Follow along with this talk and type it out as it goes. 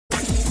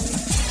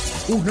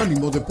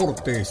Unánimo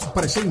Deportes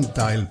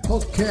presenta el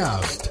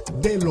podcast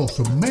de los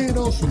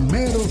Meros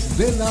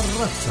de la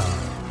Raza.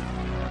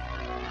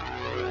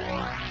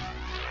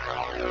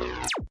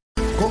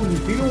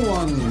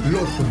 Continúan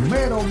los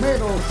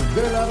Meros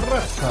de la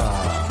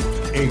Raza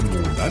en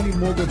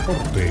Unánimo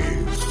Deportes.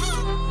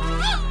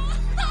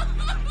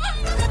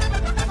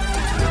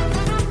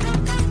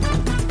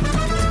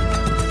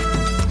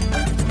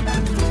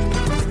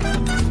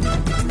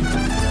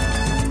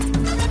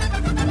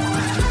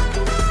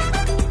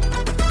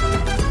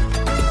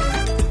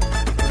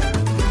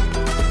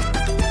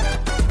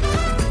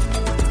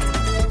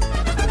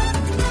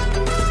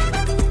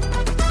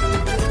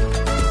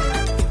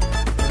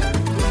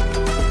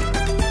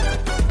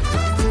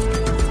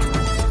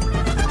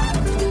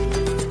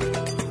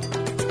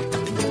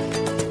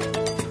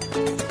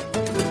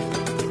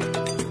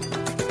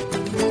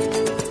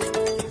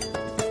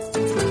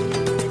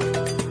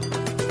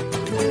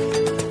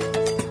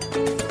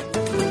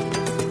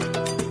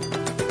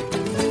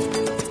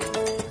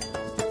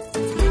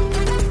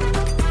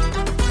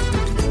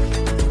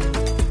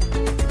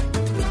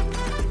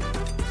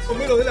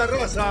 De la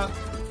Raza,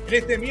 en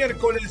este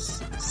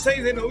miércoles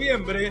 6 de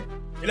noviembre,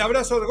 el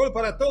abrazo de gol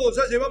para todos.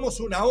 Ya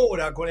llevamos una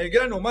hora con el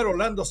gran Omar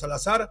Orlando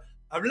Salazar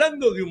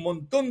hablando de un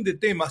montón de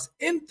temas,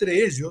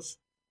 entre ellos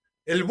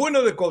el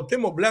bueno de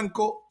Cuauhtémoc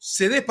Blanco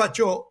se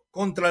despachó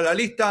contra la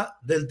lista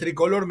del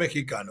tricolor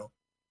mexicano.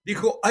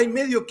 Dijo, hay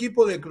medio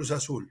equipo de Cruz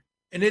Azul,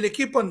 en el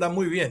equipo anda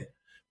muy bien,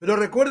 pero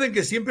recuerden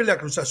que siempre la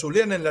Cruz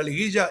Azulean en la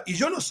liguilla y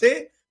yo no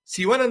sé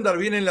si van a andar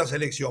bien en la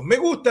selección. Me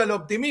gusta el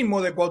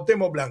optimismo de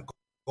Cuauhtémoc Blanco.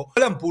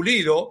 Alan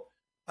Pulido,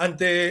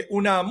 ante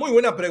una muy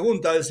buena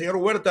pregunta del señor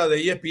Huerta de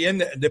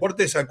ESPN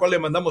Deportes, al cual le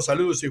mandamos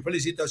saludos y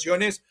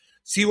felicitaciones,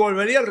 si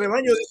volvería al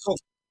rebaño, dijo,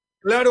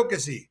 claro que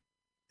sí,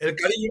 el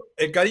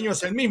cariño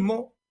es el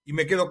mismo y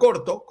me quedo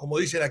corto, como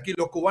dicen aquí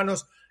los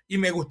cubanos, y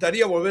me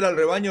gustaría volver al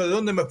rebaño de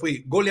donde me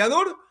fui,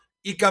 goleador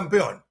y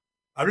campeón.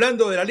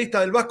 Hablando de la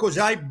lista del Vasco,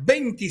 ya hay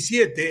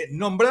 27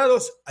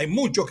 nombrados, hay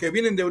muchos que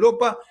vienen de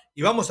Europa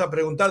y vamos a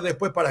preguntar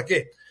después para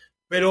qué,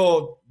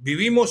 pero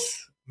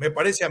vivimos, me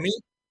parece a mí,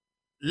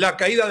 la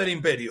caída del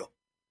imperio.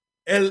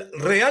 El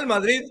Real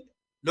Madrid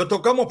lo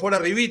tocamos por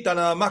arribita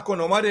nada más con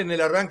Omar en el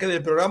arranque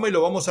del programa y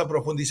lo vamos a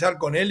profundizar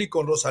con él y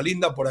con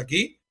Rosalinda por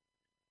aquí.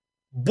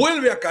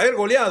 Vuelve a caer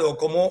goleado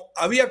como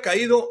había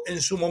caído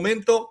en su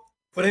momento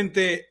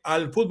frente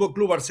al Fútbol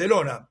Club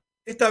Barcelona.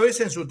 Esta vez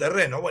en su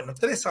terreno. Bueno,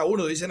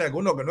 3-1 dicen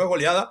algunos que no es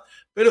goleada,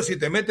 pero si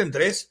te meten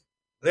 3,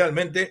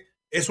 realmente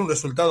es un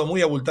resultado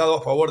muy abultado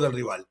a favor del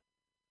rival.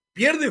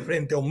 Pierde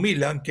frente a un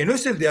Milan que no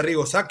es el de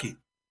Arrigo Sacchi.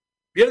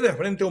 Pierde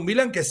frente a un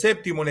Milan que es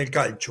séptimo en el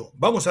calcio.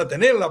 Vamos a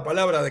tener la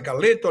palabra de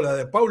Carleto, la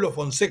de Paulo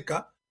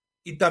Fonseca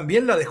y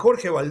también la de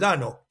Jorge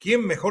Valdano.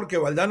 ¿Quién mejor que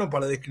Valdano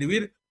para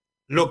describir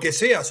lo que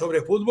sea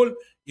sobre fútbol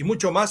y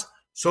mucho más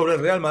sobre el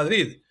Real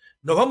Madrid?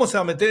 Nos vamos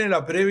a meter en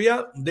la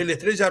previa de la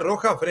Estrella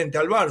Roja frente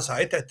al Barça.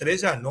 Esta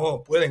estrella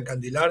no puede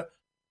encandilar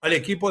al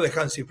equipo de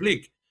Hansi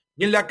Flick.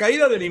 Y en la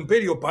caída del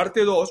Imperio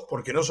parte 2,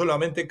 porque no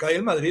solamente cae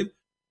el Madrid,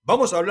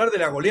 vamos a hablar de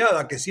la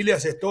goleada que sí le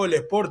asestó el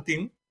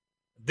Sporting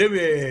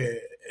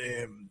de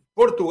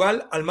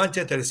Portugal al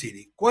Manchester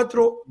City.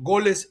 4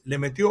 goles le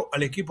metió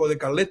al equipo de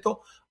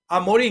Carleto.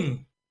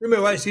 Amorín, ¿usted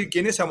me va a decir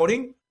quién es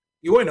Amorín?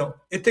 Y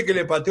bueno, este que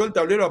le pateó el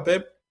tablero a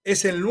Pep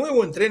es el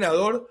nuevo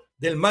entrenador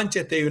del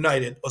Manchester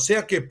United. O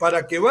sea que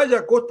para que vaya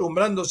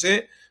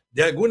acostumbrándose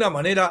de alguna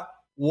manera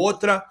u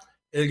otra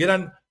el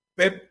gran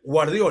Pep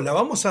Guardiola.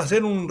 Vamos a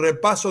hacer un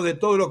repaso de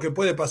todo lo que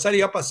puede pasar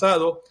y ha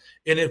pasado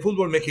en el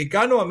fútbol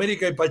mexicano,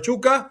 América y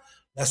Pachuca.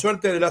 La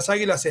suerte de las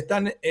Águilas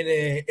están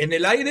en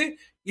el aire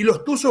y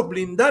los Tuzos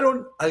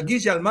blindaron al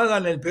Guille Almada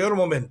en el peor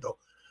momento.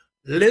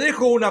 Le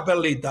dejo una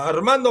perlita.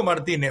 Armando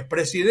Martínez,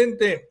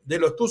 presidente de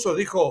los Tuzos,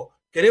 dijo,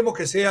 queremos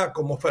que sea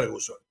como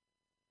Ferguson.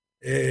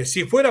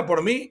 Si fuera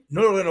por mí,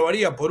 no lo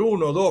renovaría por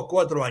 1, 2,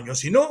 4 años,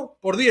 sino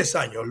por 10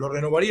 años. Lo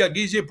renovaría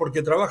Guille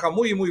porque trabaja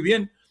muy, muy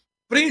bien,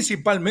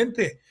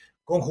 principalmente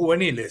con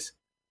juveniles.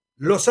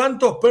 Los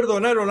Santos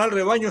perdonaron al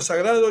rebaño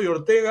sagrado y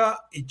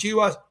Ortega y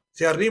Chivas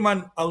se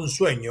arriman a un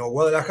sueño.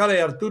 Guadalajara y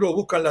Arturo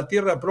buscan la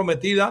tierra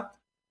prometida.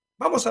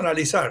 Vamos a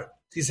analizar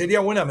si sería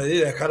buena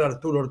medida dejar a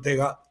Arturo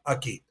Ortega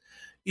aquí.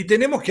 Y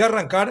tenemos que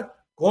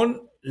arrancar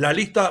con la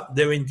lista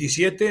de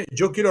 27.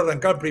 Yo quiero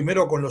arrancar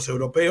primero con los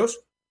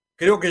europeos.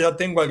 Creo que ya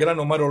tengo al gran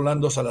Omar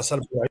Orlando Salazar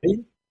por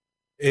ahí.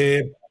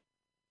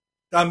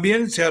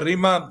 También se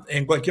arrima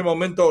en cualquier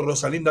momento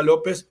Rosalinda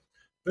López.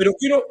 Pero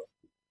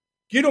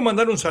quiero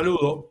mandar un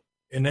saludo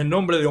en el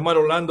nombre de Omar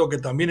Orlando, que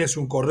también es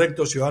un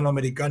correcto ciudadano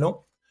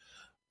americano,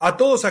 a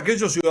todos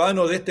aquellos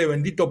ciudadanos de este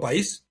bendito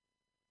país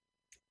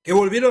que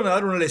volvieron a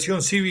dar una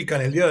lección cívica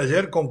en el día de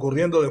ayer,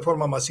 concurriendo de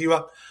forma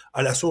masiva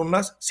a las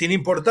urnas, sin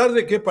importar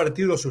de qué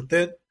partido es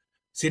usted,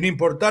 sin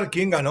importar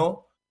quién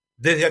ganó.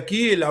 Desde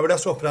aquí el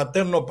abrazo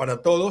fraterno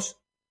para todos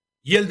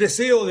y el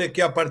deseo de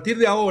que a partir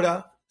de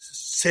ahora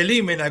se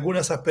limen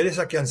algunas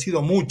asperezas que han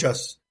sido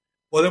muchas,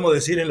 podemos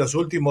decir, en los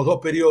últimos 2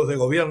 periodos de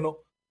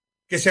gobierno,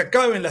 que se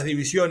acaben las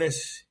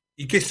divisiones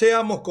y que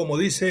seamos, como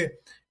dice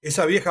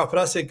esa vieja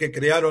frase que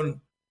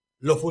crearon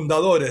los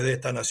fundadores de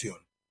esta nación.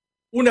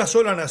 Una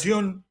sola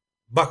nación,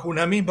 bajo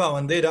una misma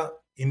bandera,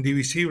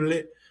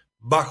 indivisible,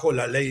 bajo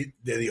la ley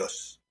de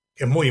Dios,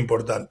 que es muy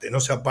importante, no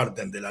se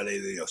aparten de la ley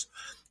de Dios.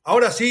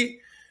 Ahora sí,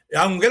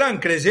 a un gran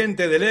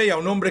creyente de ley, a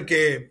un hombre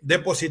que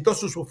depositó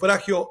su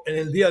sufragio en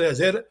el día de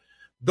ayer,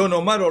 don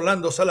Omar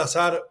Orlando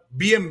Salazar,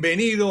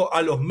 bienvenido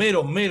a los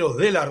meros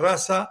de la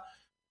raza.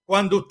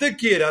 Cuando usted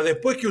quiera,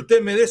 después que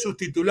usted me dé sus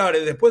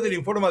titulares, después del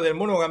informe del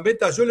Mono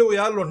Gambetta, yo le voy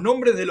a dar los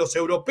nombres de los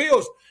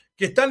europeos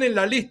que están en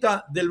la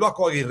lista del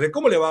Vasco Aguirre.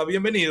 ¿Cómo le va?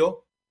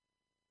 Bienvenido.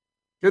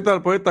 ¿Qué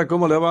tal, poeta?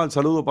 ¿Cómo le va? Un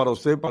saludo para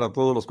usted, para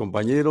todos los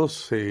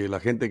compañeros, la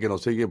gente que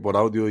nos sigue por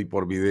audio y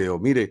por video.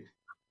 Mire,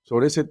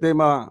 sobre ese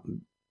tema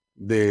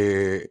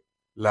de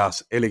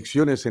las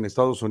elecciones en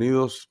Estados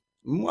Unidos,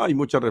 hay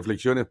muchas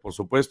reflexiones, por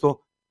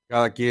supuesto.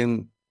 Cada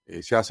quien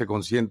se hace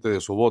consciente de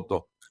su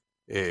voto.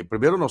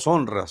 Primero nos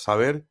honra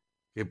saber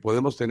que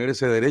podemos tener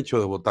ese derecho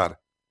de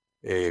votar.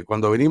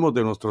 Cuando venimos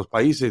de nuestros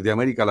países de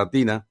América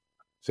Latina,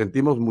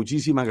 sentimos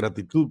muchísima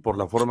gratitud por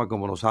la forma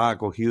como nos ha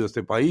acogido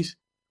este país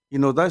y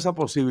nos da esa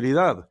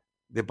posibilidad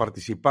de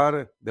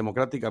participar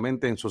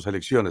democráticamente en sus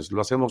elecciones.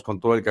 Lo hacemos con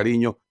todo el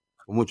cariño,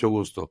 con mucho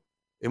gusto.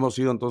 Hemos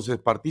sido entonces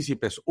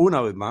partícipes una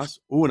vez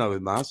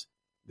más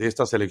de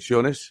estas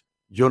elecciones.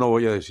 Yo no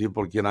voy a decir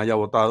por quién haya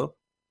votado,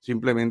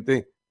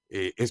 simplemente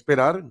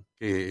esperar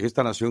que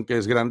esta nación que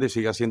es grande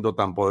siga siendo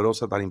tan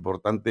poderosa, tan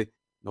importante,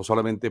 no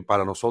solamente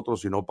para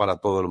nosotros, sino para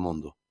todo el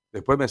mundo.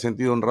 Después me he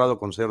sentido honrado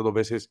con ser 2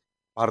 veces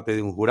parte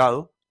de un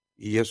jurado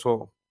y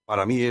eso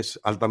para mí es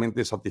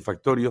altamente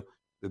satisfactorio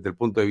desde el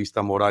punto de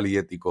vista moral y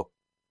ético.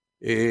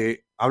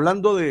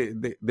 Hablando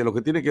de lo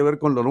que tiene que ver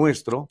con lo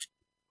nuestro,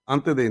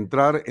 antes de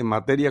entrar en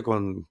materia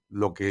con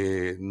lo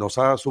que nos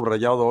ha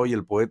subrayado hoy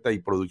el poeta y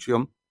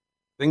producción,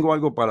 tengo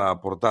algo para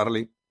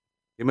aportarle,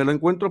 que me lo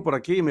encuentro por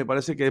aquí y me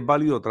parece que es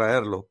válido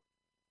traerlo.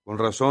 Con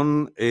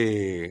razón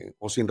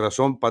o sin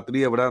razón,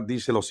 Patrick Evra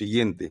dice lo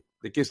siguiente.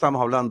 ¿De qué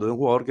estamos hablando? De un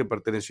jugador que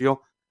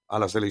perteneció a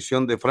la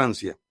selección de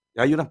Francia. Y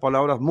hay unas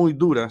palabras muy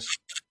duras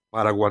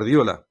para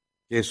Guardiola,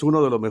 que es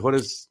uno de los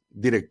mejores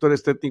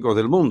directores técnicos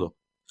del mundo.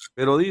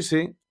 Pero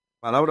dice,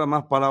 palabra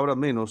más, palabra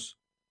menos,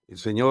 el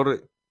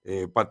señor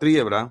Patrick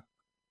Evra,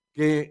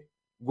 que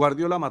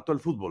Guardiola mató el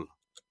fútbol.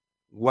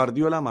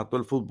 Guardiola mató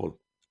el fútbol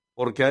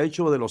porque ha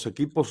hecho de los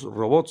equipos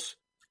robots,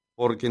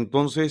 porque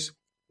entonces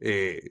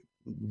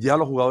ya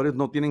los jugadores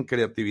no tienen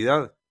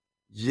creatividad,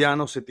 ya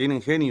no se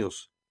tienen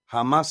genios,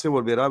 jamás se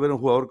volverá a ver un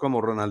jugador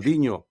como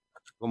Ronaldinho,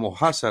 como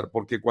Hazard,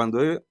 porque cuando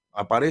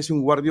aparece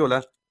un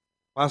Guardiola,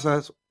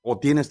 pasas o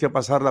tienes que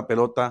pasar la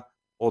pelota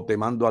o te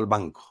mando al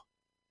banco.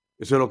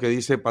 Eso es lo que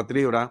dice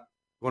Patrick Evra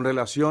con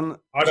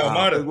relación Ahora,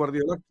 Omar, a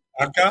Guardiola.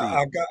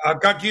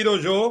 Acá quiero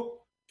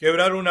yo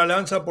quebrar una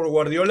lanza por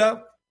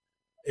Guardiola,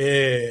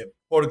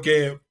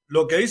 porque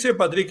lo que dice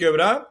Patrick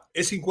Evra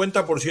es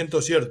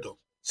 50% cierto.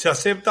 Se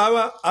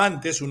aceptaba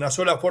antes una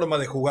sola forma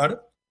de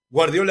jugar.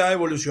 Guardiola ha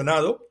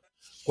evolucionado.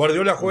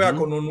 Guardiola juega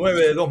con un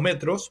 9 de 2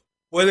 metros,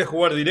 puede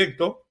jugar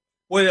directo,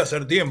 puede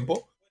hacer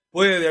tiempo,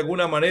 puede de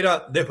alguna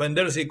manera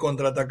defenderse y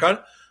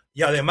contraatacar.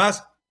 Y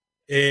además,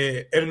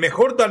 el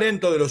mejor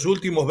talento de los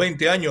últimos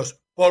 20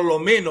 años, por lo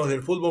menos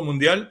del fútbol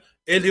mundial,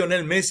 es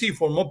Lionel Messi y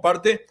formó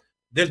parte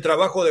del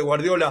trabajo de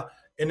Guardiola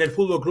en el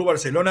FC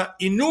Barcelona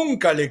y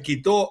nunca le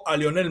quitó a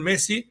Lionel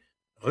Messi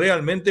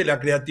realmente la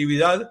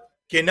creatividad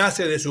que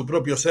nace de su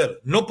propio ser.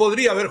 No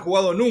podría haber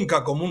jugado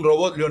nunca como un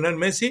robot Lionel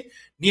Messi,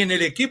 ni en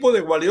el equipo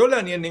de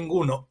Guardiola, ni en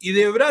ninguno. Y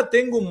de verdad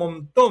tengo un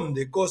montón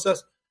de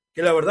cosas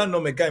que la verdad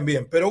no me caen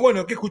bien. Pero bueno,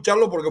 hay que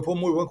escucharlo porque fue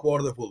un muy buen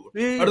jugador de fútbol.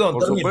 Sí, Perdón,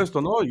 por termino.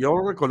 supuesto, ¿no? Yo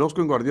reconozco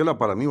en Guardiola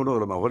para mí uno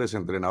de los mejores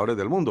entrenadores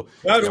del mundo.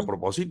 Claro. Y a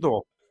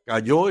propósito,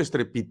 cayó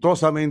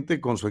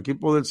estrepitosamente con su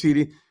equipo del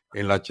City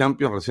en la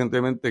Champions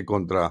recientemente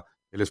contra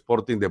el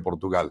Sporting de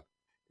Portugal.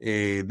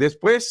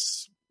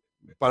 Después,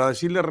 para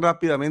decirle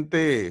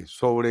rápidamente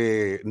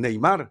sobre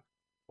Neymar,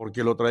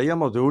 porque lo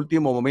traíamos de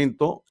último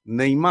momento,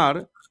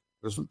 Neymar,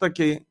 resulta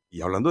que,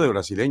 y hablando de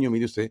brasileño,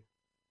 mire usted,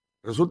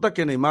 resulta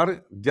que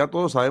Neymar ya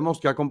todos sabemos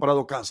que ha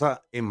comprado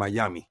casa en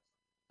Miami.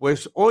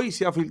 Pues hoy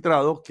se ha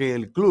filtrado que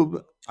el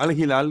club Al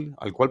Hilal,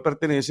 al cual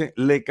pertenece,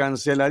 le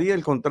cancelaría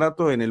el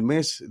contrato en el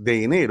mes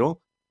de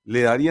enero,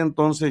 le daría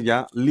entonces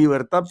ya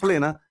libertad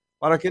plena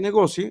para que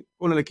negocie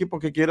con el equipo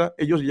que quiera.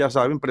 Ellos ya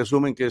saben,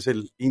 presumen que es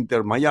el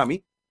Inter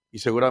Miami y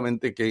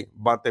seguramente que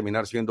va a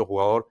terminar siendo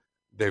jugador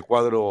del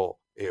cuadro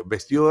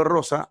vestido de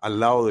rosa al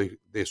lado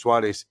de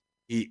Suárez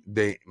y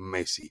de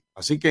Messi.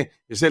 Así que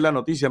esa es la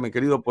noticia, mi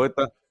querido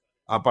poeta.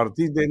 A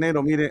partir de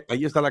enero, mire,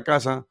 ahí está la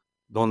casa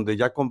donde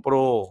ya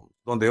compró,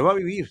 donde va a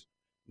vivir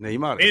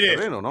Neymar. Mire,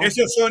 terreno, ¿no?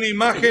 esas son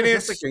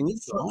imágenes,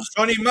 ¿no?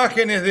 son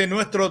imágenes de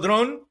nuestro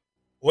dron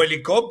o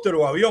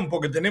helicóptero o avión,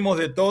 porque tenemos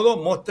de todo,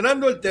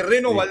 mostrando el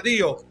terreno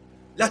baldío.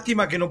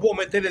 Lástima que no puedo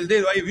meter el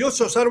dedo ahí. ¿Vio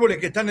esos árboles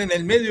que están en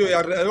el medio y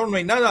alrededor no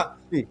hay nada?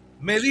 Sí.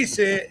 Me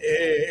dice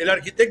el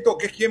arquitecto,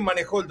 que es quien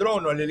manejó el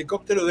dron o el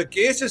helicóptero, de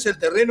que ese es el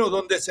terreno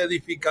donde se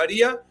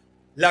edificaría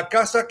la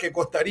casa que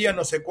costaría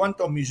no sé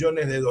cuántos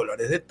millones de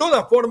dólares. De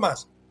todas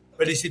formas,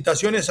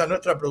 felicitaciones a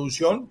nuestra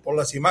producción por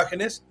las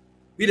imágenes.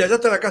 Mira, allá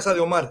está la casa de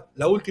Omar,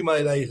 la última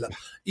de la isla.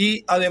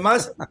 Y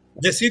además,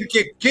 decir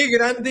que qué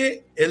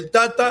grande el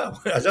Tata,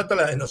 bueno, allá está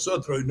la de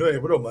nosotros, y no es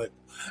broma.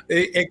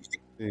 Sí.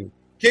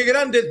 Qué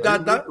grande el Hay un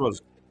Tata, ritual.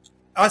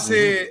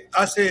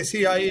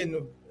 sí, ahí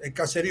en el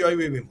caserío, ahí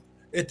vivimos.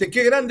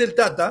 Qué grande el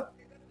Tata,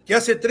 que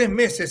hace 3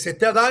 meses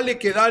está dale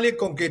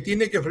con que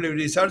tiene que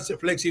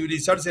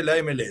flexibilizarse la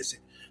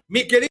MLS.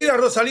 Mi querida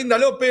Rosalinda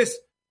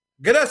López,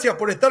 gracias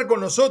por estar con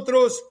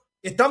nosotros.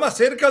 ¿Está más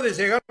cerca de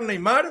llegar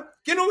Neymar?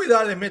 ¿Qué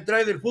novedades me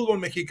trae del fútbol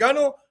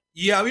mexicano?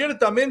 Y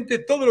abiertamente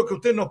todo lo que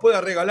usted nos pueda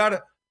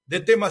regalar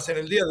de temas en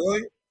el día de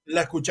hoy,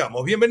 la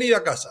escuchamos. Bienvenida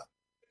a casa.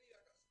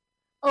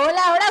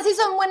 Hola, ahora sí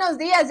son buenos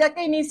días, ya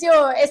que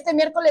inicio este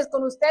miércoles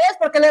con ustedes,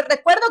 porque les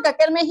recuerdo que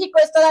acá en México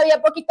es todavía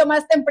un poquito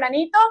más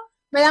tempranito.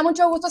 Me da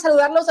mucho gusto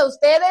saludarlos a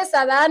ustedes,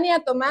 a Dani,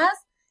 a Tomás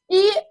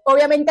y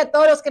obviamente a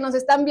todos los que nos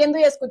están viendo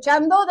y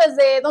escuchando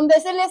desde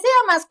donde se les sea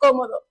más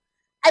cómodo.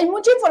 Hay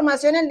mucha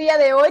información el día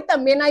de hoy,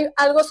 también hay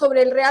algo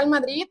sobre el Real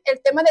Madrid,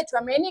 el tema de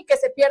Tchouaméni, que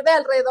se pierde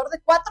alrededor de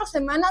 4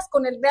 semanas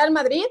con el Real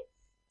Madrid.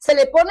 Se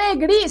le pone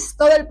gris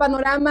todo el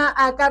panorama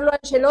a Carlo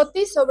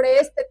Ancelotti sobre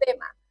este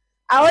tema.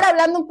 Ahora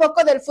hablando un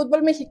poco del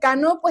fútbol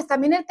mexicano, pues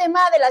también el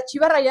tema de las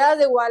Chivas Rayadas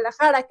de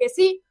Guadalajara, que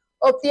sí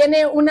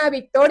obtiene una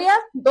victoria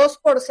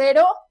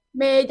 2-0.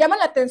 Me llama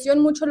la atención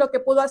mucho lo que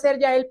pudo hacer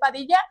Yael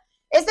Padilla,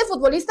 este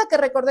futbolista que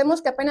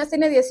recordemos que apenas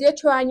tiene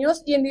 18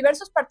 años y en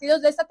diversos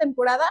partidos de esta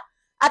temporada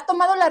ha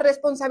tomado la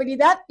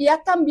responsabilidad y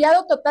ha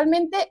cambiado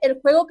totalmente el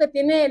juego que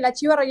tiene la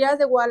Chivas Rayadas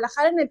de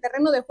Guadalajara en el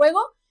terreno de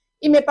juego,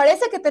 y me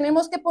parece que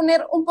tenemos que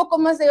poner un poco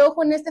más de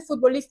ojo en este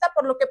futbolista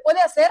por lo que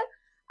puede hacer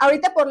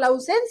ahorita por la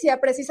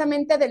ausencia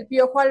precisamente del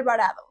Piojo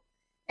Alvarado.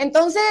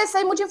 Entonces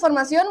hay mucha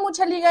información,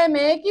 mucha Liga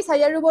MX,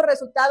 ayer hubo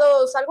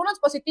resultados, algunos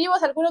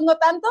positivos, algunos no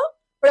tanto,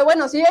 pero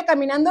bueno, sigue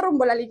caminando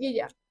rumbo a la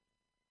liguilla.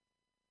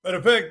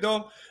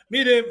 Perfecto.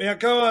 Mire, me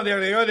acaba de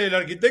agregar el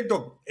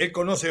arquitecto, él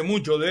conoce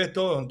mucho de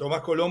esto, don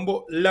Tomás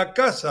Colombo. La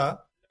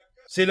casa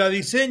se la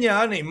diseña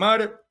a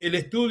Neymar el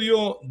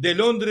estudio de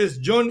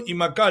Londres John y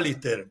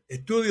McAllister,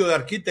 estudio de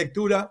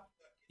arquitectura.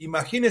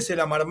 Imagínese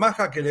la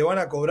marmaja que le van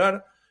a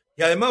cobrar,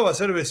 y además va a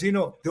ser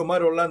vecino de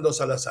Omar Orlando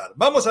Salazar.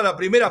 Vamos a la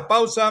primera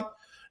pausa,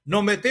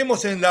 nos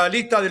metemos en la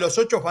lista de los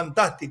 8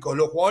 fantásticos,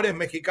 los jugadores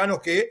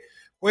mexicanos que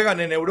juegan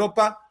en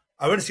Europa,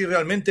 a ver si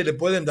realmente le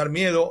pueden dar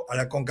miedo a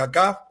la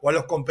CONCACAF o a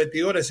los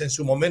competidores en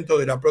su momento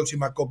de la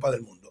próxima Copa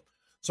del Mundo.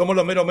 Somos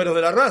los meros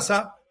de la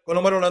raza, con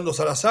Omar Orlando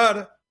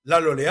Salazar,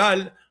 Lalo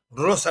Leal,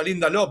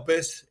 Rosalinda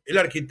López, el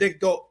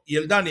arquitecto y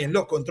el Dani en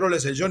los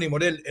controles, el Johnny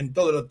Morel en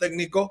todo lo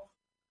técnico.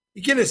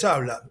 ¿Y quién les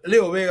habla?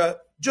 Leo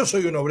Vega. Yo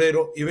soy un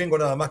obrero y vengo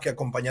nada más que a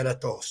acompañar a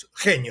estos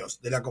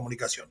genios de la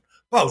comunicación.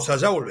 Pausa,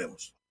 ya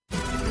volvemos.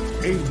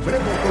 En breve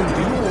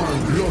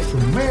continúan los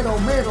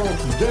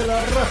meros de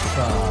la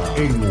raza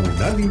en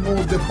Unánimo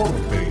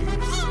Deportes.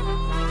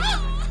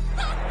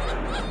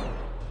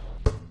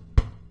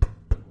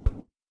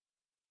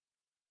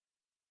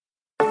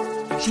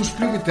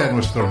 Suscríbete a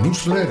nuestro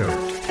newsletter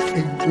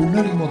en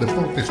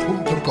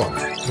unánimodeportes.com.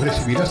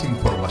 Recibirás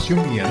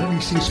información y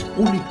análisis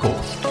únicos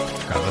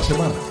cada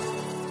semana.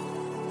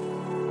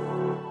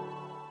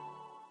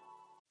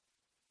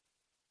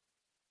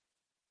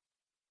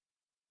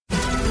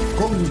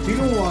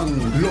 Continúan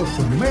los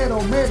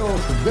meros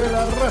de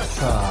la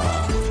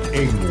raza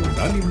en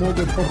Unánimo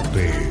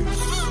Deportes.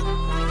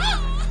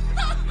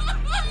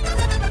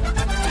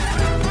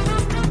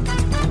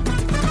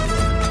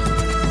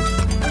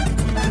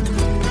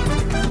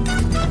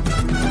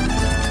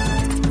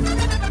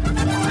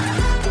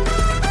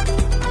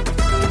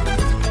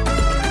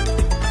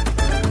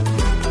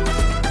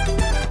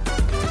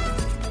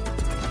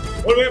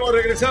 Volvemos,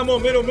 regresamos,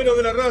 Mero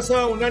de la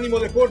raza, Unánimo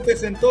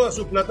Deportes en todas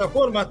sus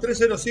plataformas,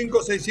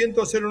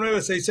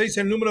 305-600-0966,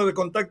 el número de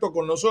contacto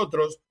con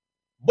nosotros.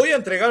 Voy a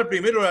entregar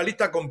primero la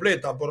lista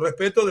completa, por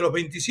respeto de los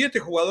 27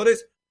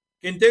 jugadores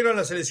que integran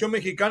la selección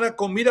mexicana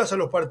con miras a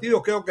los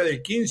partidos, creo que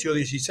del 15 o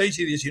 16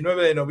 y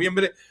 19 de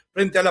noviembre,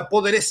 frente a la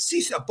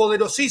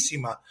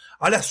poderosísima,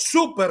 a la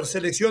super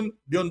selección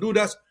de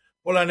Honduras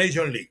por la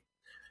Nation League.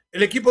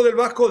 El equipo del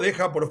Vasco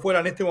deja por fuera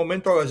en este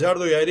momento a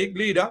Gallardo y a Eric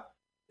Lira,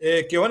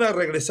 que van a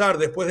regresar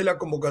después de la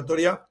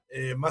convocatoria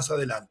más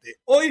adelante.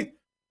 Hoy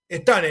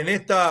están en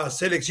esta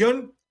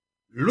selección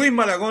Luis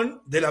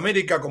Malagón del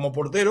América como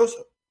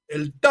porteros,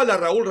 el Tala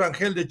Raúl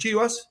Rangel de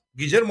Chivas,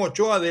 Guillermo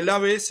Ochoa del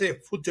ABS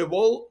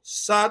Futebol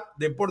SAT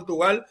de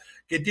Portugal,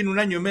 que tiene 1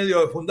 año y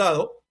medio de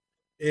fundado,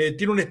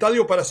 tiene un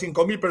estadio para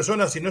 5.000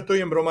 personas, y no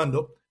estoy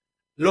embromando.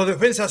 Los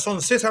defensas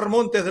son César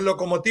Montes del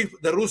Lokomotiv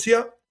de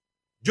Rusia,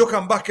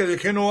 Johan Vázquez del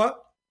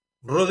Genoa,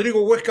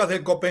 Rodrigo Huescas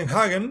del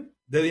Copenhagen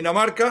de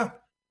Dinamarca,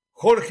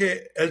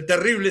 Jorge el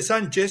Terrible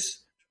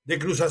Sánchez de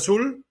Cruz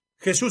Azul,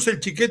 Jesús el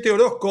Chiquete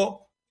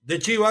Orozco de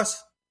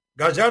Chivas,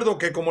 Gallardo,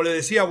 que como le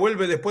decía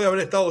vuelve después de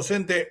haber estado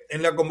ausente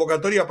en la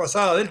convocatoria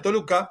pasada del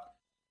Toluca,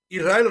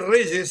 Israel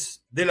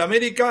Reyes del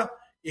América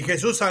y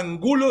Jesús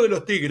Angulo de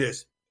los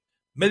Tigres.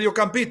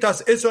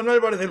 Mediocampistas: Edson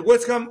Álvarez del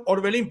West Ham,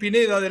 Orbelín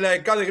Pineda de la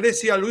EK de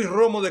Grecia, Luis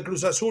Romo de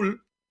Cruz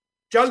Azul,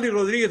 Charly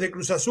Rodríguez de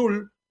Cruz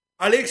Azul,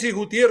 Alexis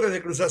Gutiérrez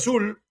de Cruz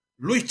Azul,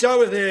 Luis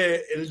Chávez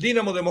del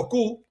Dinamo de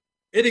Moscú,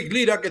 Eric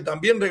Lira, que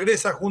también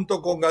regresa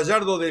junto con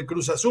Gallardo del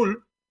Cruz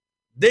Azul,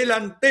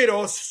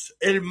 delanteros,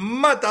 el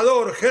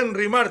matador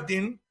Henry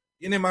Martin,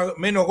 tiene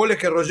menos goles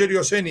que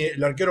Rogerio Ceni,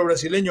 el arquero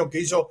brasileño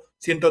que hizo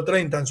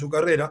 130 en su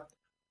carrera,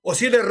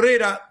 Osiel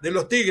Herrera de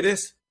los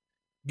Tigres,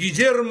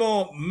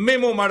 Guillermo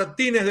Memo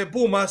Martínez de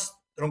Pumas,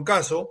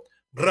 troncazo,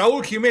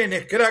 Raúl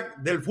Jiménez, crack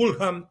del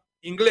Fulham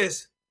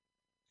inglés,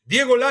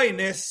 Diego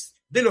Lainez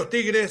de los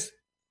Tigres,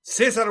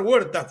 César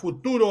Huerta,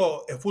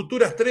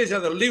 futura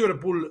estrella del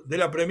Liverpool de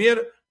la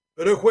Premier,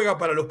 pero hoy juega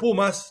para los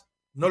Pumas,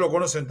 no lo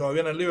conocen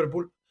todavía en el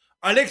Liverpool,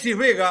 Alexis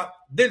Vega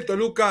del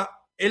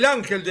Toluca, el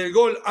ángel del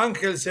gol,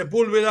 Ángel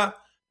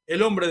Sepúlveda,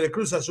 el hombre de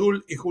Cruz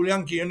Azul, y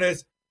Julián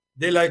Quiñones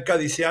del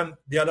Al-Qadisian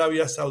de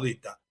Arabia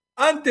Saudita.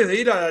 Antes de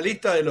ir a la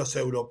lista de los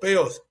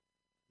europeos,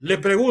 le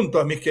pregunto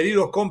a mis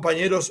queridos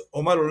compañeros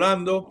Omar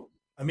Orlando,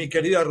 a mi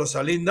querida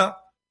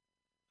Rosalinda,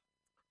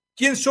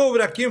 ¿quién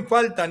sobra, quién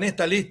falta en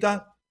esta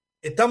lista?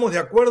 ¿Estamos de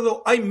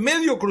acuerdo? Hay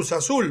medio Cruz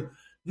Azul.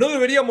 ¿No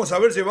deberíamos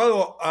haber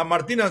llevado a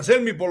Martín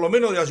Anselmi por lo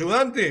menos de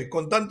ayudante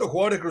con tantos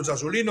jugadores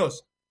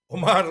cruzazulinos?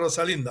 Omar,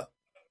 Rosalinda.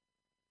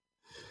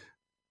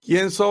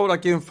 ¿Quién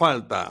sobra, quién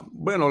falta?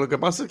 Bueno, lo que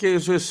pasa es que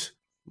eso es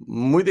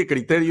muy de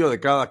criterio de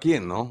cada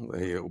quien, ¿no?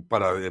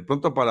 De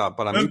pronto para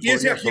no mí... No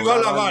empiece a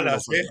esquivar las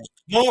balas, ¿eh?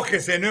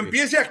 Mójese, no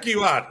empiece a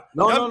esquivar.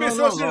 Ya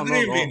empezó a hacer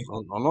dribbling.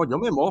 No, yo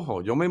me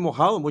mojo, yo me he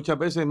mojado, muchas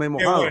veces me he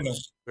mojado. Qué bueno,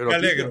 pero me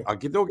alegro.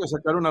 Aquí tengo que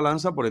sacar una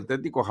lanza por el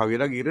técnico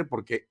Javier Aguirre,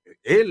 porque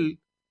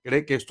él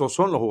cree que estos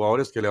son los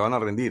jugadores que le van a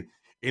rendir.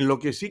 En lo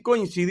que sí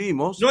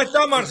coincidimos... No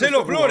está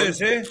Marcelo Flores,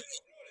 ¿eh?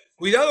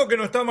 Cuidado que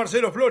no está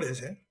Marcelo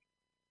Flores, ¿eh?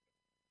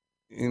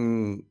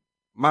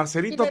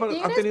 Marcelito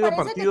ha tenido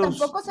partidos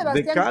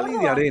de cal y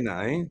de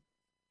arena, ¿eh?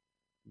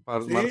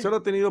 ¿Sí? Marcelo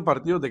ha tenido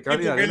partidos de cal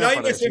y de arena.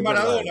 Porque Lainez es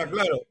Maradona,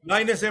 claro.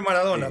 Lainez es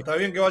Maradona. Sí. Está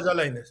bien que vaya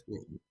Lainez.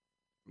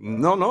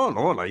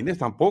 No, Lainez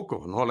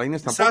tampoco. No,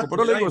 Lainez tampoco. Exacto,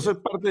 pero le digo, eso es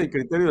parte del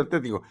criterio del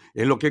técnico.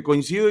 En lo que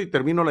coincido y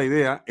termino la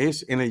idea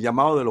es en el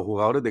llamado de los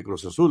jugadores de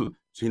Cruz Azul.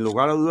 Sin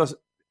lugar a dudas,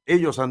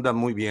 ellos andan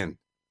muy bien.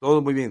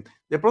 Todo muy bien.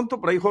 De pronto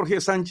por ahí Jorge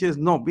Sánchez,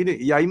 no, mire,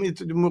 y ahí me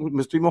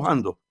estoy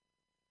mojando.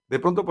 De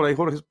pronto por ahí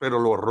Jorge, pero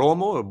lo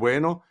Romo,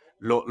 bueno,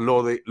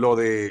 lo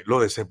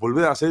de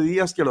Sepúlveda hace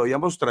días que lo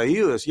habíamos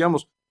traído,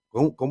 decíamos,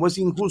 ¿cómo es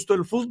injusto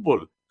el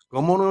fútbol?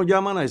 ¿Cómo no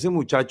llaman a ese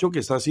muchacho que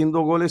está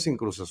haciendo goles en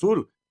Cruz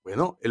Azul?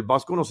 Bueno, el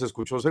Vasco nos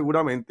escuchó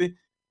seguramente,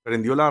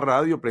 prendió la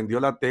radio, prendió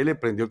la tele,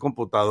 prendió el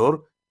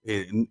computador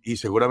y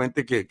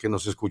seguramente que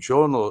nos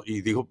escuchó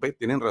y dijo,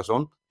 tienen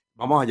razón,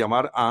 vamos a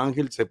llamar a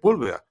Ángel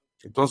Sepúlveda.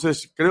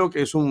 Entonces creo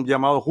que es un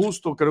llamado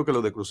justo, creo que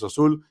los de Cruz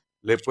Azul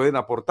le pueden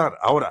aportar.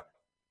 Ahora,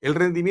 el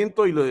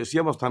rendimiento, y lo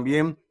decíamos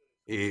también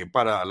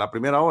para la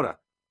primera hora,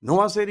 no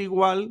va a ser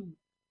igual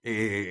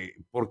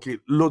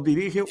porque lo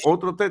dirige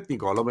otro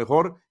técnico. A lo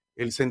mejor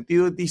el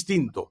sentido es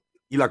distinto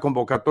y la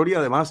convocatoria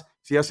además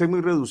se hace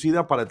muy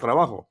reducida para el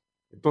trabajo.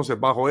 Entonces,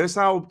 bajo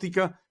esa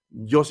óptica,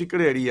 yo sí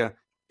creería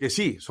que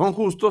sí, son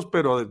justos,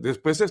 pero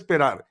después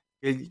esperar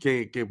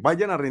que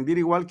vayan a rendir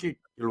igual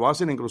que lo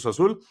hacen en Cruz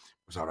Azul,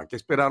 pues habrá que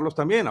esperarlos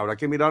también, habrá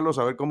que mirarlos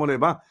a ver cómo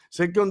les va.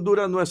 Sé que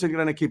Honduras no es el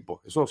gran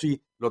equipo, eso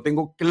sí, lo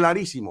tengo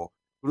clarísimo.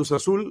 Cruz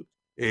Azul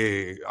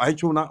ha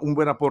hecho un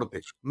buen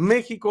aporte.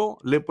 México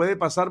le puede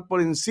pasar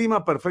por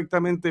encima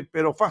perfectamente,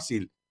 pero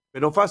fácil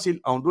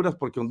a Honduras,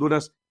 porque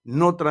Honduras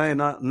no trae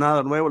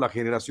nada nuevo, la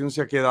generación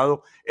se ha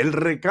quedado, el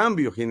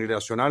recambio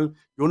generacional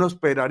que uno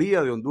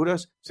esperaría de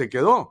Honduras se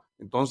quedó.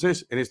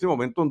 Entonces, en este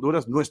momento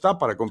Honduras no está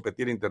para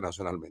competir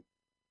internacionalmente.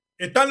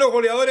 Están los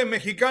goleadores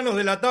mexicanos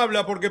de la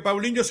tabla, porque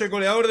Paulinho es el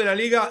goleador de la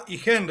liga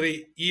y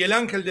Henry y el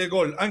ángel del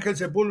gol, Ángel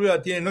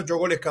Sepúlveda, tienen 8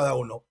 goles cada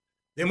uno.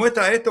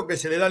 ¿Demuestra esto que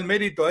se le da el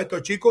mérito a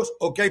estos chicos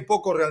o que hay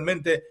poco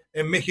realmente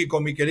en México,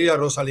 mi querida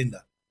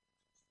Rosalinda?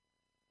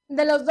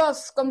 De los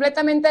dos,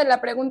 completamente la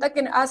pregunta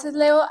que haces,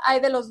 Leo, hay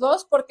de los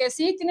dos, porque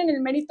sí tienen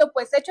el mérito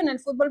pues hecho en el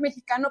fútbol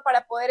mexicano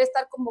para poder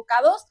estar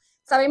convocados.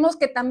 Sabemos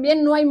que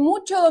también no hay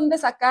mucho donde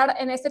sacar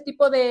en este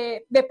tipo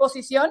de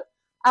posición.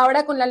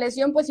 Ahora con la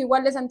lesión pues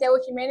igual de Santiago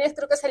Jiménez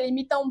creo que se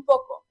limita un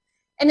poco.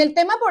 En el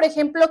tema, por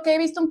ejemplo, que he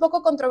visto un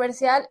poco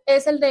controversial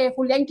es el de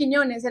Julián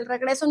Quiñones, el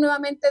regreso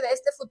nuevamente de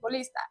este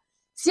futbolista.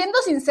 Siendo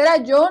sincera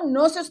yo,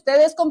 no sé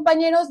ustedes,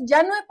 compañeros,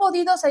 ya no he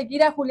podido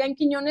seguir a Julián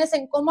Quiñones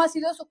en cómo ha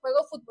sido su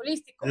juego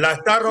futbolístico. La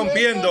está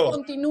rompiendo.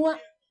 Continúa.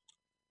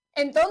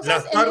 Entonces,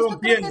 en esto creo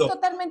que es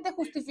totalmente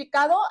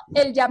justificado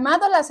el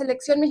llamado a la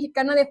selección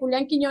mexicana de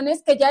Julián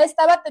Quiñones, que ya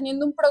estaba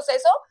teniendo un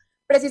proceso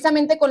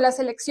precisamente con la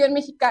selección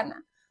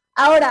mexicana.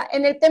 Ahora,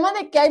 en el tema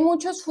de que hay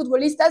muchos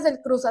futbolistas del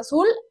Cruz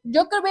Azul,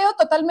 yo creo veo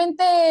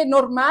totalmente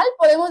normal,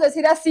 podemos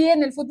decir así,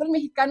 en el fútbol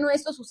mexicano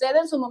esto sucede,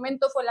 en su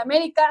momento fue el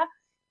América,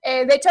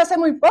 de hecho hace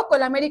muy poco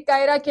el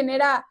América era quien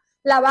era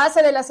la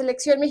base de la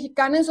selección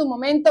mexicana, en su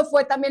momento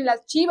fue también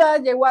las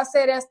Chivas, llegó a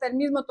ser hasta el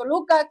mismo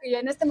Toluca, y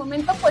en este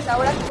momento pues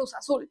ahora Cruz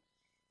Azul.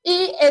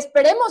 Y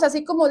esperemos,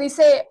 así como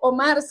dice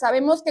Omar,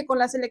 sabemos que con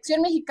la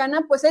selección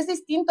mexicana pues es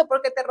distinto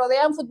porque te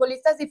rodean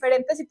futbolistas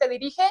diferentes y te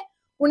dirige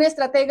un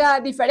estratega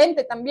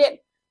diferente también.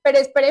 pero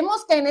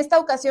esperemos que en esta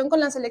ocasión con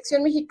la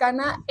selección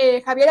mexicana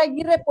Javier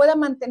Aguirre pueda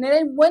mantener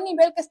el buen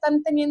nivel que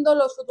están teniendo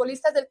los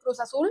futbolistas del Cruz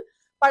Azul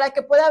para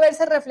que pueda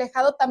verse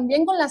reflejado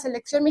también con la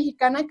selección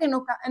mexicana, que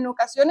en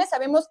ocasiones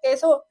sabemos que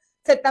eso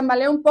se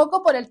tambalea un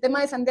poco por el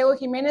tema de Santiago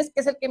Jiménez,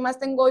 que es el que más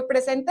tengo hoy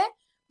presente,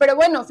 pero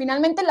bueno,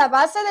 finalmente la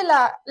base de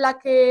la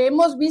que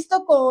hemos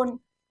visto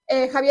con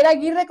Javier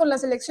Aguirre con la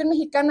selección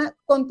mexicana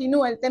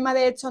continúa, el tema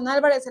de Edson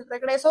Álvarez, el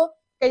regreso,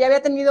 que ya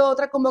había tenido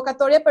otra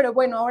convocatoria, pero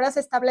bueno, ahora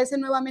se establece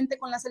nuevamente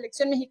con la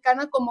selección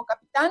mexicana como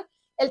capitán,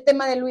 el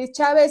tema de Luis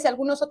Chávez y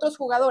algunos otros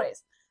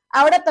jugadores.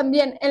 Ahora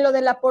también, en lo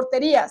de la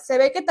portería, se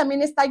ve que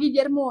también está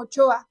Guillermo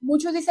Ochoa.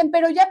 Muchos dicen,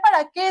 pero ¿ya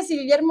para qué? Si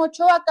Guillermo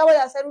Ochoa acaba de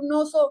hacer un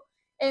oso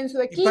en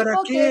su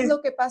equipo, ¿qué es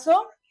lo que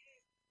pasó?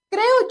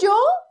 Creo yo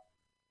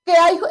que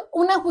hay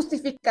una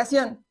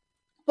justificación.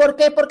 ¿Por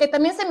qué? Porque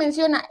también se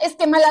menciona, es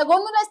que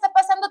Malagón no la está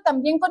pasando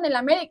tan bien con el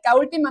América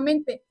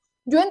últimamente.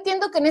 Yo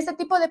entiendo que en este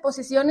tipo de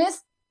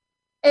posiciones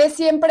es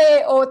siempre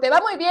o te va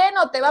muy bien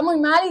o te va muy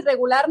mal, y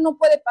regular no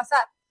puede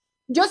pasar.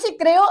 Yo sí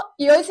creo,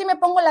 y hoy sí me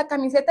pongo la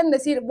camiseta en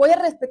decir, voy a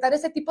respetar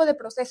ese tipo de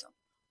proceso,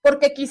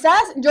 porque quizás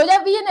yo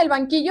ya vi en el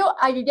banquillo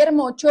a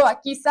Guillermo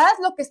Ochoa, quizás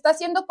lo que está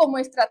haciendo como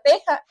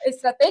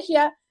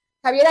estrategia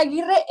Javier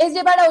Aguirre es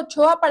llevar a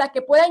Ochoa para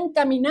que pueda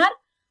encaminar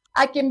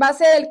a quien va a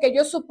ser el que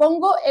yo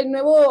supongo el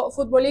nuevo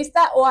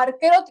futbolista o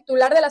arquero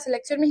titular de la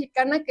selección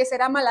mexicana, que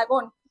será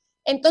Malagón.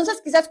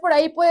 Entonces quizás por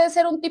ahí puede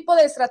ser un tipo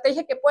de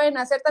estrategia que pueden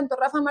hacer tanto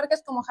Rafa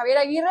Márquez como Javier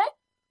Aguirre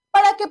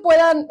para que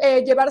puedan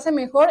llevarse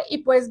mejor y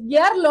pues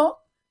guiarlo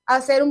a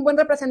ser un buen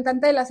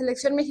representante de la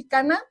selección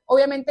mexicana,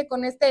 obviamente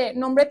con este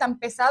nombre tan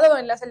pesado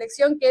en la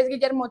selección que es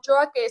Guillermo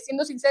Ochoa, que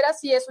siendo sincera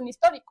sí es un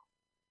histórico.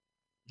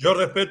 Yo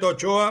respeto a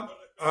Ochoa,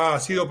 ha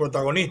sido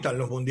protagonista en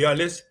los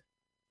mundiales,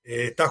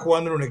 está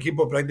jugando en un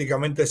equipo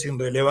prácticamente sin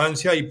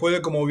relevancia y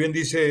puede, como bien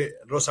dice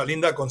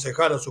Rosalinda,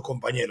 aconsejar a sus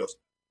compañeros.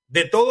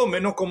 De todo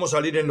menos cómo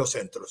salir en los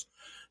centros.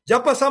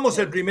 Ya pasamos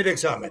el primer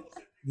examen.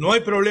 No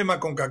hay problema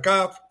con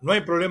CACAF, no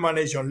hay problema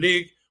Nation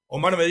League.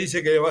 Omar me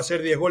dice que va a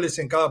hacer 10 goles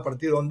en cada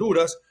partido a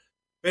Honduras.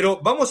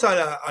 Pero vamos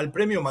al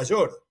premio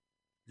mayor.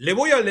 Le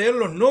voy a leer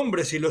los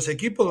nombres y los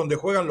equipos donde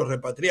juegan los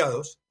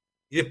repatriados.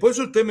 Y después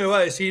usted me va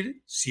a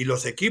decir si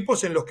los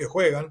equipos en los que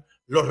juegan,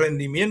 los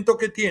rendimientos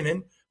que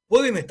tienen,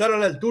 pueden estar a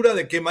la altura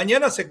de que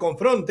mañana se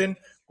confronten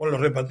con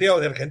los repatriados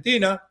de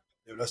Argentina,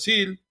 de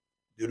Brasil,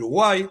 de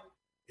Uruguay,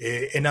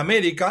 en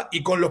América,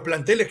 y con los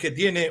planteles que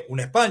tiene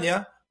una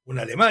España,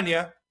 una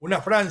Alemania,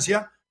 una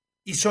Francia,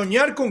 y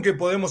soñar con que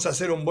podemos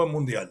hacer un buen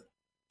mundial.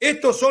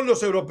 Estos son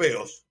los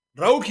europeos.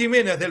 Raúl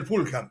Jiménez del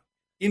Fulham,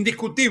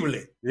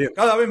 indiscutible,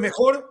 cada vez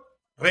mejor,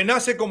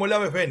 renace como el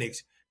ave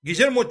fénix.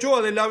 Guillermo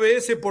Ochoa del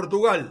ABS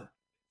Portugal.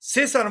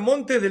 César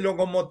Montes del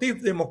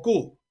Lokomotiv de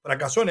Moscú,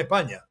 fracasó en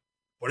España,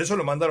 por eso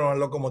lo mandaron al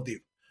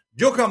Lokomotiv.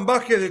 Johan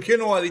Vázquez del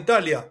Génova de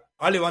Italia,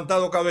 ha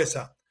levantado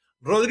cabeza.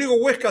 Rodrigo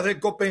Huescas del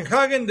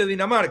Copenhagen de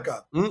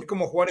Dinamarca, es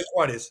como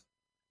Juárez.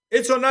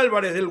 Edson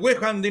Álvarez del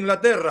West Ham de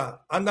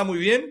Inglaterra, anda muy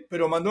bien,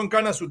 pero mandó en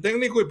cana a su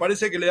técnico y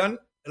parece que le dan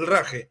el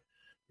raje.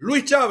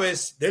 Luis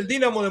Chávez del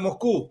Dinamo de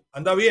Moscú,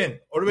 anda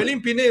bien.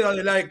 Orbelín Pineda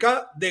de la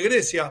EK de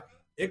Grecia,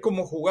 es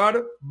como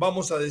jugar,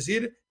 vamos a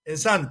decir, en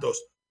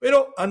Santos,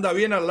 pero anda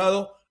bien al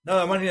lado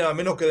nada más ni nada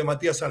menos que de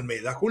Matías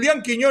Almeida.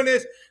 Julián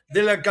Quiñones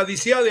de la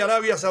Qadisiyah de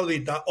Arabia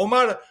Saudita.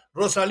 Omar,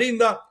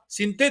 Rosalinda,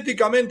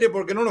 sintéticamente,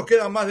 porque no nos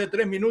quedan más de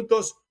 3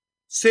 minutos,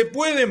 ¿se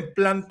pueden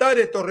plantar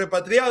estos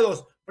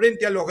repatriados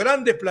frente a los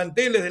grandes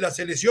planteles de las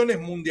selecciones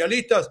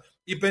mundialistas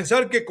y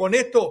pensar que con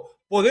esto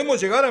podemos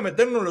llegar a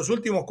meternos en los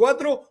últimos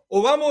 4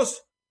 o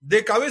vamos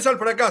de cabeza al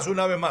fracaso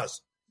una vez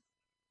más?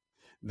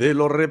 De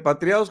los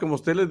repatriados, como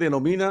usted les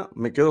denomina,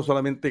 me quedo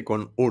solamente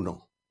con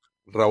uno,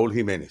 Raúl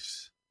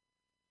Jiménez.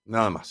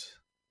 Nada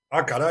más.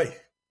 Ah, caray.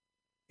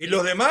 ¿Y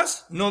los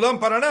demás no dan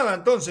para nada?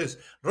 Entonces,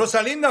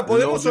 Rosalinda,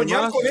 ¿podemos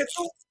soñar con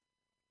esto?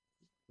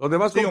 Los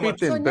demás sí,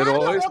 compiten, soñar,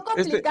 pero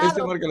este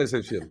marca la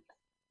excepción.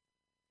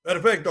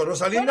 Perfecto,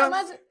 Rosalinda.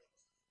 Bueno,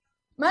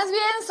 más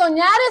bien,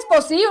 soñar es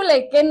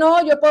posible, que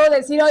no, yo puedo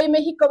decir hoy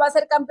México va a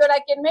ser campeón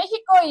aquí en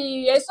México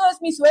y eso es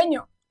mi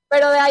sueño,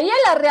 pero de ahí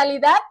a la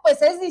realidad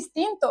pues es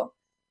distinto.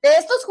 De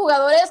estos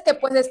jugadores que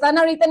pues están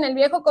ahorita en el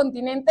viejo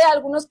continente,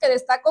 algunos que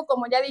destaco,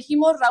 como ya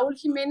dijimos, Raúl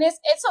Jiménez,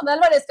 Edson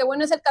Álvarez, que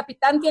bueno, es el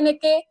capitán,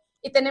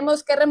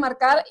 tenemos que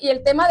remarcar, y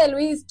el tema de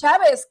Luis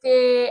Chávez,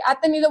 que ha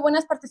tenido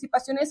buenas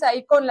participaciones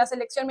ahí con la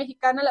selección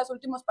mexicana en los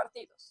últimos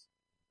partidos.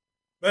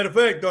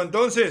 Perfecto,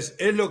 entonces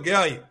es lo que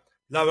hay.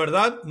 La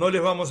verdad, no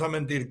les vamos a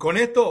mentir. Con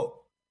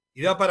esto,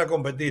 y da para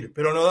competir,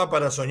 pero no da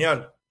para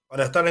soñar,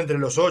 para estar entre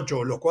los 8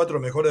 o los 4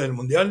 mejores del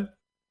Mundial.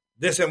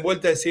 Desen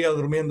vuelta y siga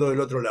durmiendo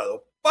del otro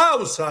lado.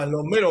 Pausa en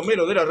los Mero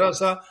de la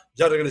Raza,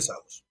 ya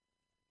regresamos.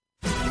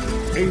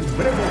 En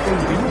breve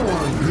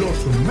continúan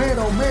los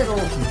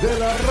Meros de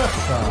la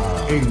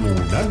Raza en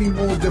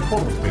Unánimo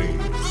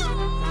Deportes.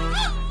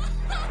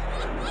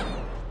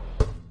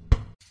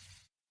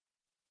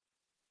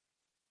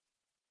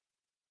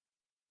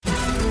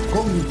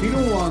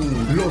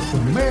 Continúan los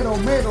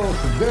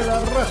Meros de la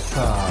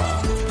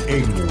Raza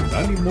en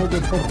Unánimo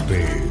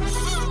Deportes.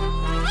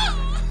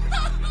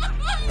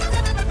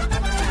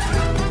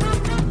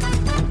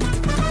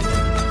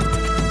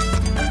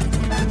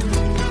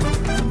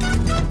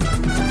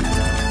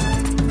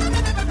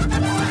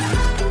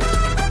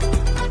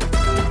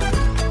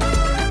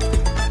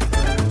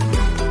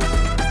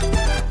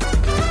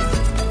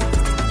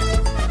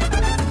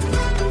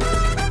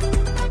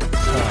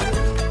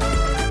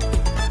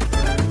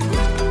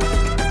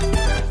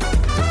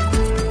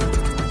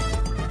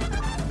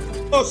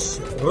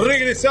 amigos,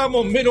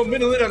 regresamos, menos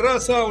de la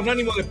raza,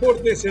 Unánimo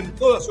Deportes en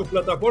todas sus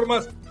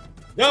plataformas.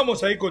 Ya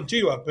vamos a ir con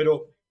Chivas,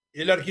 pero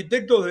el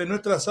arquitecto de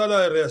nuestra sala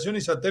de redacción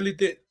y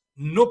satélite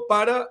no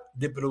para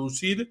de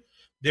producir,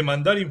 de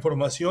mandar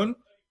información.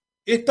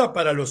 Esta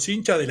para los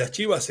hinchas de las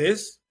Chivas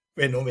es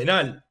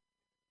fenomenal.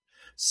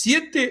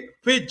 7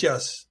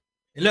 fechas,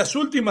 en las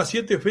últimas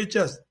 7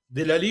 fechas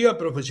de la Liga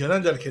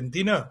Profesional de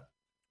Argentina,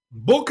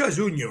 Boca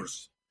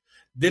Juniors,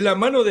 de la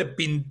mano de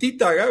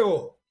Pintita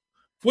Gago,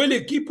 fue el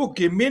equipo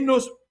que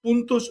menos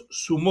puntos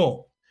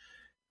sumó.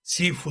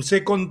 Si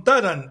se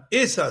contaran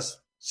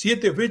esas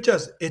 7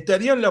 fechas,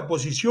 estaría en la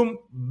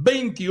posición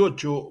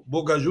 28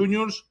 Boca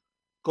Juniors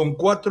con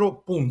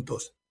 4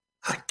 puntos.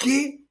 ¿A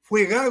qué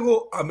fue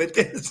Gago a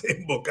meterse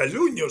en Boca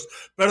Juniors?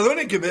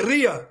 Perdone que me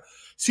ría.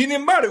 Sin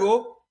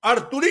embargo,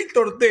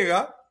 Arturito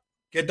Ortega,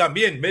 que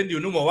también vende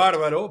un humo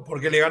bárbaro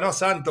porque le ganó a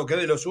Santos, que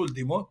es de los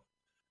últimos,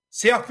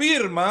 se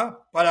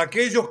afirma para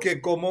aquellos que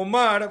como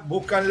Omar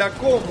buscan la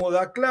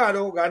cómoda.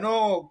 Claro,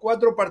 ganó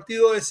 4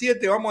 partidos de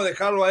 7, vamos a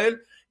dejarlo a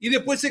él, y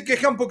después se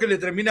quejan porque le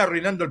termina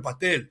arruinando el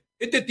pastel.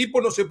 Este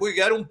tipo no se puede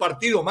quedar un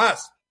partido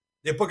más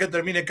después que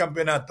termine el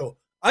campeonato.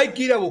 Hay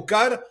que ir a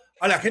buscar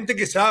a la gente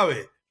que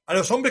sabe, a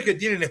los hombres que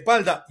tienen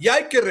espalda, y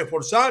hay que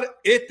reforzar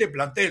este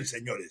plantel,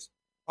 señores.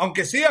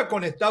 Aunque sea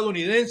con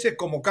estadounidenses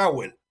como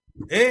Cowell,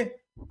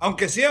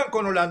 aunque sea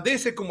con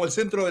holandeses como el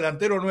centro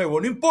delantero nuevo,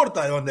 no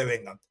importa de dónde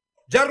vengan.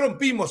 Ya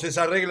rompimos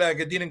esa regla de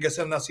que tienen que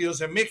ser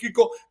nacidos en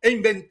México e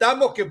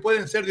inventamos que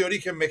pueden ser de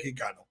origen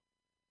mexicano.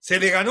 Se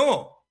le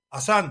ganó a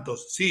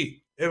Santos,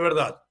 sí, es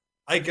verdad,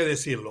 hay que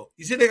decirlo.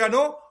 Y se le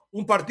ganó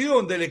un partido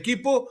donde el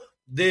equipo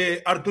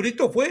de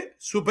Arturito fue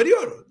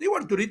superior. Digo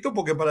Arturito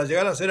porque para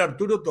llegar a ser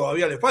Arturo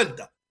todavía le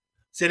falta.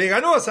 Se le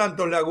ganó a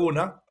Santos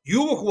Laguna y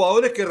hubo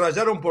jugadores que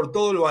rayaron por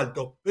todo lo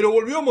alto, pero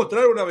volvió a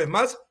mostrar una vez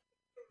más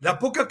la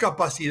poca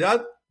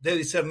capacidad de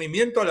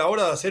discernimiento a la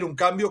hora de hacer un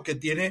cambio que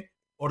tiene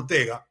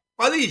Ortega.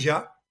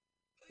 Padilla,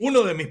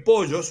 uno de mis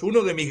pollos,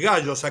 uno de mis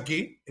gallos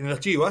aquí, en las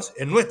Chivas,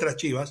 en nuestras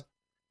Chivas,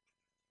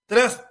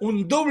 tras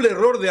un doble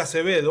error de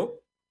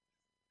Acevedo,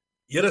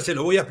 y ahora se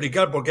lo voy a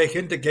explicar porque hay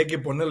gente que hay que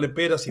ponerle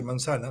peras y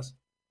manzanas,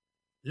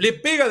 le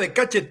pega de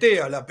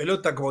cachetea la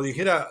pelota, como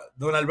dijera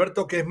don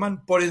Alberto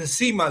Kessman, por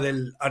encima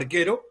del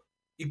arquero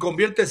y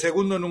convierte el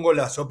segundo en un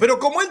golazo. Pero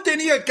como él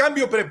tenía el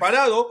cambio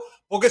preparado,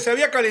 porque se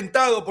había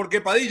calentado, porque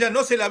Padilla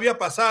no se le había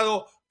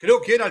pasado,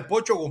 creo que era al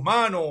Pocho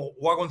Guzmán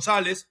o a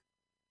González,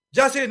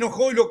 ya se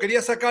enojó y lo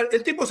quería sacar.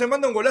 El tipo se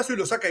manda un golazo y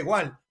lo saca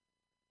igual.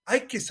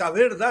 Hay que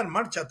saber dar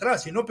marcha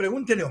atrás. Y no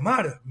pregúntele a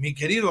Omar, mi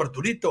querido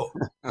Arturito.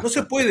 No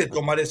se puede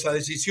tomar esa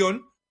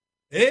decisión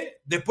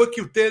después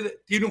que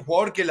usted tiene un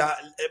jugador que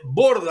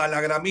borda la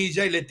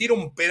gramilla y le tira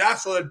un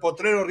pedazo del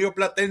potrero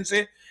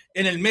rioplatense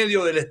en el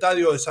medio del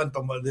estadio de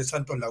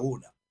Santos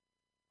Laguna.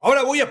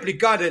 Ahora voy a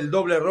explicar el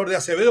doble error de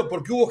Acevedo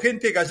porque hubo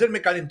gente que ayer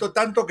me calentó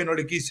tanto que no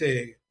le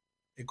quise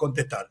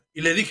contestar.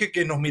 Y le dije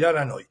que nos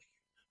miraran hoy.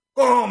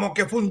 ¿Cómo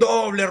que fue un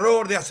doble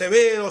error de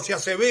Acevedo? Si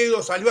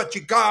Acevedo salió a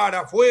chicar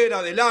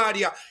afuera del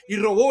área y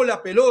robó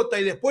la pelota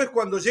y después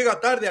cuando llega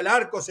tarde al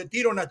arco se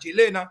tira una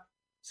chilena.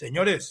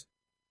 Señores,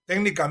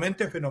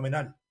 técnicamente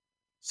fenomenal.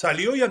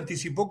 Salió y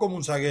anticipó como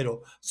un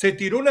zaguero. Se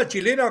tiró una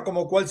chilena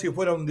como cual si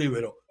fuera un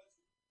líbero.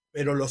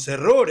 Pero los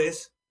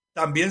errores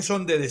también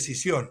son de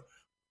decisión.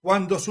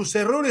 Cuando sus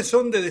errores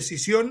son de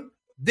decisión,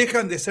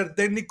 dejan de ser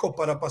técnicos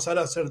para pasar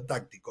a ser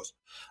tácticos.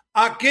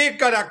 ¿A qué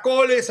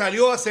caracoles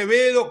salió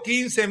Acevedo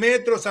 15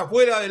 metros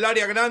afuera del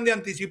área grande a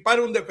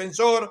anticipar un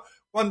defensor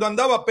cuando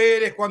andaba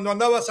Pérez, cuando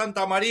andaba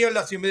Santa María en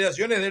las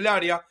inmediaciones del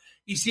área?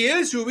 Y si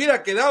él se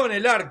hubiera quedado en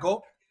el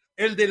arco,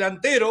 el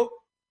delantero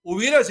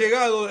hubiera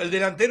llegado, el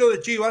delantero de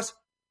Chivas,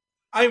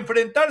 a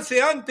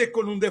enfrentarse antes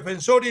con un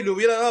defensor y le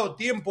hubiera dado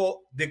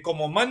tiempo de,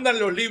 como mandan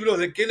los libros,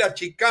 de que él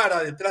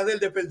achicara detrás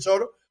del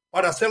defensor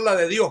para hacerla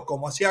de Dios,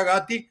 como hacía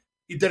Gatti,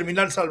 y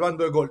terminar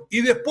salvando el gol.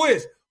 Y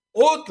después,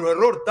 otro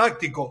error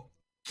táctico.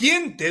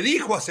 ¿Quién te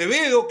dijo,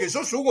 Acevedo, que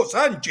sos Hugo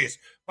Sánchez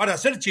para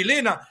hacer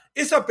chilena?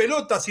 Esa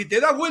pelota, si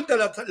te das vuelta,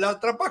 la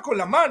atrapás con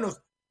las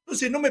manos.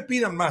 Entonces no me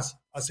pidan más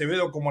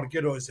Acevedo como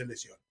arquero de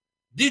selección.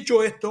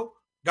 Dicho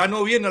esto,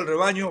 ganó bien el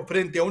rebaño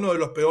frente a uno de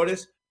los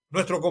peores,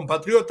 nuestro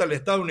compatriota, el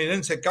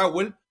estadounidense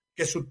Cowell,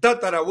 que su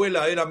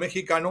tatarabuela era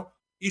mexicano,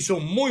 hizo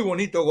un muy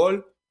bonito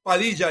gol,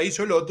 Padilla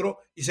hizo el otro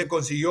y se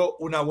consiguió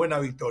una buena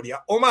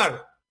victoria.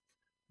 Omar,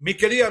 mi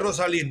querida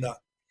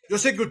Rosalinda, yo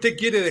sé que usted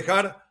quiere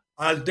dejar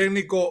al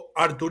técnico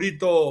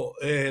Arturito,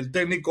 el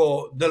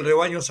técnico del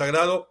rebaño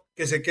sagrado,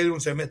 que se quede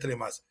un semestre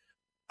más.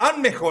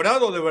 ¿Han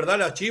mejorado de verdad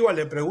las Chivas?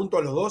 Le pregunto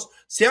a los dos.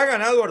 ¿Se ha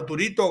ganado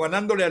Arturito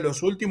ganándole a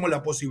los últimos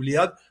la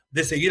posibilidad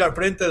de seguir al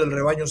frente del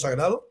rebaño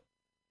sagrado?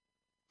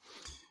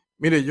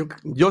 Mire,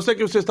 yo sé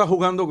que usted está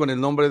jugando con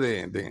el nombre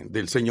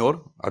del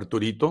señor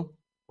Arturito,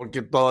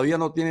 porque todavía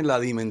no tiene la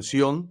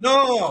dimensión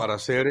para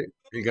ser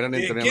el gran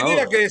entrenador. ¿Quién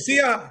era que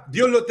decía,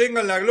 Dios lo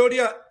tenga en la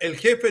gloria, el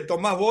jefe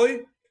Tomás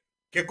Boy,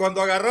 que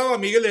cuando agarraba a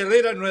Miguel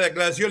Herrera en una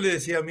declaración le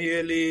decía,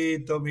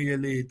 Miguelito,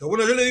 Miguelito?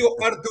 Bueno, yo le digo,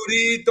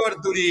 Arturito,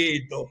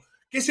 Arturito.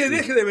 Que se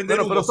deje de vender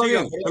pero está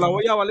bien, se la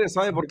voy a valer,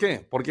 ¿sabe por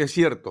qué? Porque es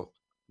cierto.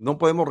 no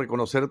podemos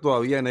reconocer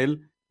todavía en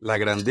él la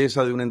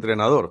grandeza de un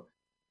entrenador,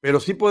 pero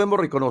sí podemos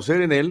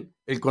reconocer en él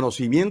el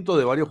conocimiento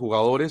de varios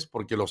jugadores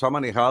porque los ha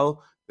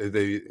manejado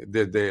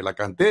desde la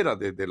cantera,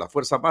 desde las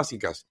fuerzas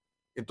básicas.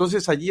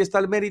 Entonces allí está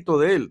el mérito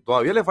de él.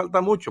 Todavía le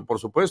falta mucho, por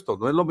supuesto.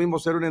 No es lo mismo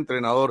ser un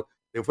entrenador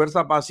de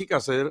fuerzas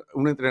básicas, ser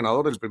un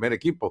entrenador del primer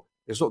equipo.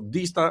 Eso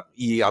dista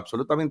y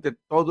absolutamente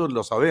todos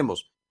lo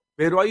sabemos.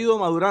 Pero ha ido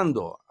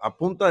madurando a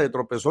punta de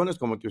tropezones,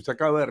 como que usted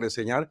acaba de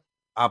reseñar,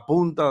 a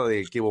punta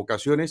de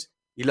equivocaciones,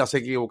 y las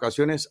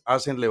equivocaciones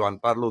hacen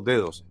levantar los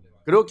dedos.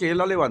 Creo que él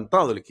ha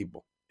levantado el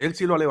equipo. Él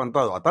sí lo ha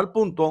levantado, a tal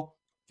punto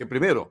que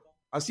primero,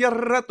 hacía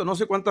rato, no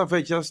sé cuántas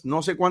fechas,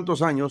 no sé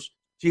cuántos años,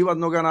 Chivas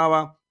no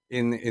ganaba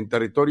en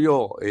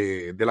territorio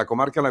de la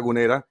comarca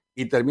lagunera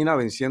y termina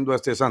venciendo a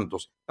este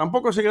Santos.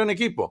 Tampoco es el gran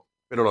equipo,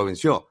 pero lo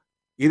venció.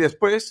 Y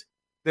después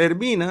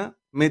termina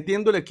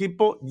metiendo el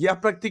equipo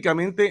ya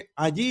prácticamente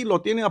allí,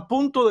 lo tiene a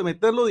punto de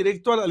meterlo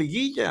directo a la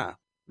liguilla.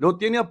 Lo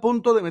tiene a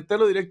punto de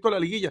meterlo directo a la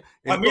liguilla.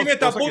 A mí me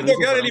está a punto de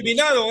quedar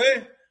eliminado,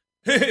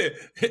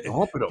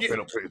 No, pero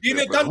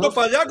tiene tanto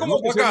para allá como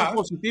para acá.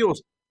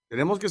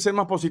 Tenemos que ser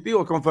más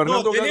positivos. Con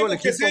Fernando Gago el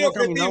equipo no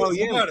caminaba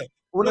bien.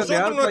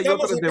 Nosotros no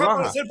estamos acá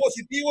para ser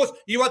positivos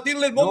y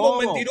batirle el bombo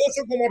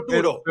mentiroso como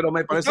Arturo. Pero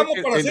me parece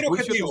que el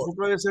juicio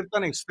tampoco debe ser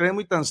tan extremo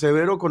y tan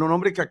severo con un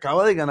hombre que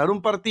acaba de ganar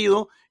un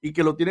partido y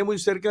que lo tiene muy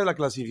cerca de la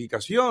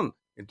clasificación.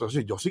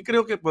 Entonces yo sí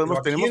creo que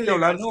tenemos que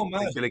hablar de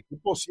que el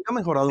equipo sí ha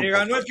mejorado. Le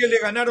ganó el que le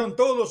ganaron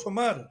todos,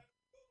 Omar.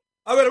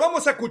 A ver,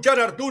 vamos a escuchar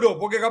a Arturo,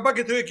 porque capaz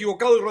que estoy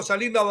equivocado y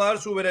Rosalinda va a dar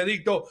su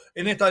veredicto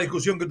en esta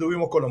discusión que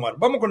tuvimos con Omar.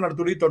 Vamos con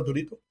Arturito.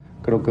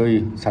 Creo que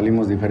hoy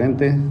salimos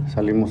diferente,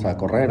 salimos a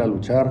correr, a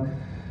luchar,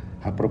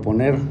 a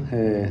proponer.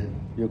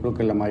 Yo creo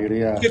que la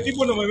mayoría... ¿Qué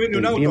tipo no me vende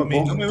un auto a mí?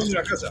 No me vende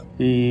una casa.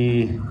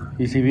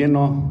 Y si bien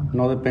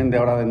no depende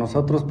ahora de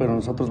nosotros, pero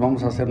nosotros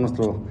vamos a hacer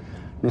nuestro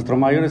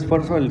mayor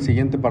esfuerzo el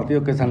siguiente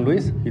partido, que es San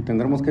Luis, y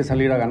tendremos que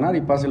salir a ganar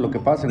y pase lo que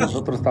pase.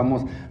 Nosotros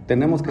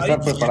tenemos que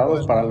estar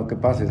preparados para lo que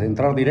pase,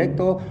 entrar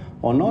directo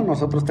o no.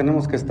 Nosotros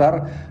tenemos que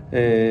estar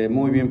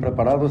muy bien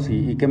preparados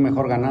y qué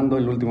mejor ganando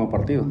el último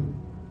partido.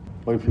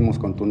 Hoy fuimos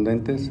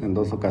contundentes en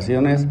 2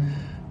 ocasiones.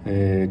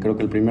 Creo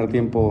que el primer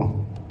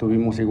tiempo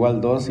tuvimos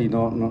igual 2 y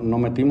no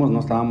metimos, no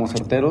estábamos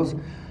certeros.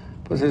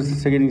 Pues es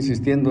seguir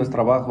insistiendo, es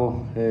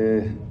trabajo,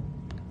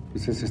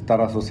 pues es estar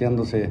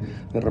asociándose.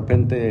 De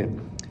repente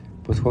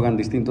pues juegan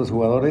distintos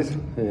jugadores.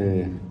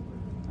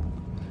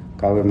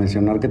 Cabe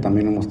mencionar que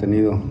también hemos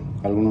tenido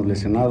algunos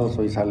lesionados.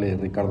 Hoy sale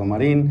Ricardo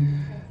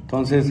Marín.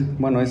 Entonces,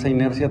 bueno, esa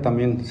inercia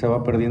también se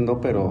va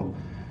perdiendo, pero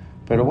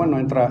bueno,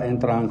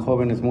 entran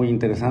jóvenes muy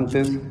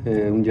interesantes,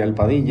 un Yael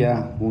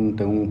Padilla,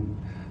 un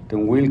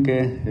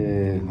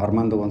Wilke,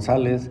 Armando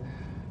González,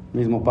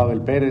 mismo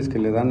Pavel Pérez, que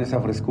le dan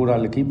esa frescura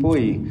al equipo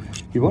y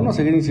bueno,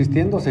 seguir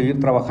insistiendo, seguir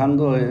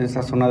trabajando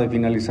esa zona de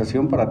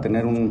finalización para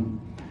tener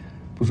un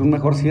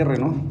mejor cierre,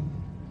 ¿no?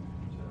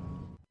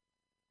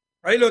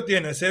 Ahí lo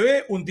tiene, se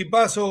ve un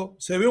tipazo,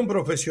 se ve un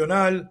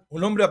profesional,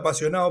 un hombre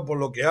apasionado por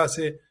lo que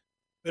hace,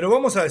 pero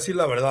vamos a decir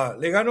la verdad,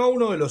 le ganó a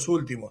uno de los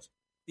últimos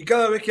y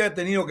cada vez que ha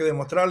tenido que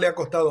demostrar le ha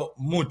costado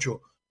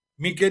mucho.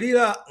 Mi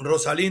querida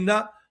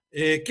Rosalinda,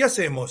 ¿qué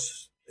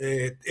hacemos?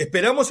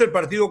 ¿Esperamos el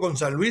partido con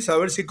San Luis a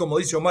ver si, como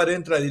dice Omar,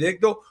 entra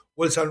directo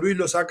o el San Luis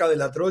lo saca de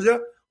la Troya?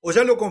 ¿O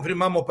ya lo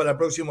confirmamos para el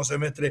próximo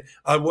semestre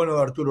al bueno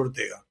de Arturo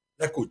Ortega?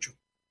 La escucho.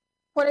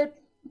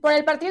 Por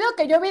el partido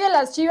que yo vi de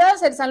las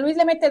Chivas, el San Luis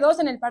le mete 2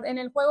 en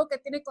el juego que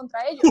tiene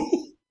contra ellos.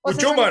 O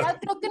sea, en realidad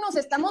creo que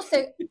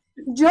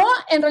yo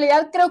en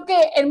realidad creo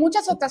que en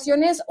muchas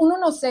ocasiones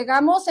nos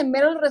cegamos en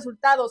ver los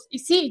resultados. Y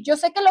sí, yo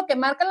sé que lo que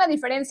marca la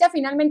diferencia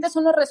finalmente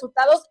son los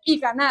resultados y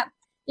ganar.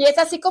 Y es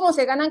así como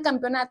se ganan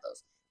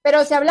campeonatos.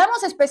 Pero si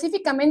hablamos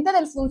específicamente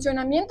del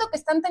funcionamiento que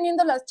están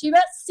teniendo las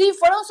Chivas, sí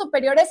fueron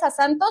superiores a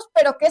Santos,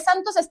 pero ¿qué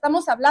Santos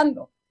estamos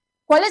hablando?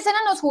 ¿Cuáles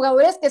eran los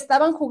jugadores que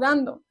estaban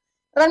jugando?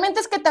 Realmente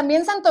es que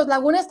también Santos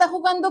Laguna está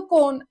jugando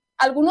con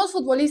algunos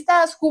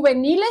futbolistas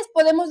juveniles,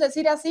 podemos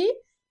decir así,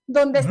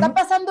 donde está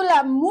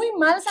pasándola muy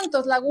mal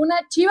Santos Laguna.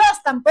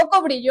 Chivas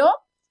tampoco brilló,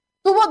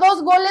 tuvo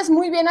 2 goles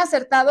muy bien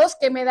acertados,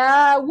 que me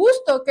da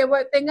gusto que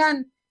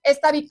tengan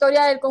esta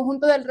victoria del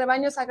conjunto del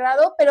rebaño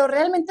sagrado, pero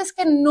realmente es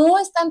que no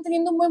están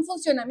teniendo un buen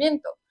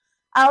funcionamiento.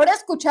 Ahora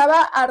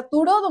escuchaba a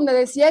Arturo donde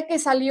decía que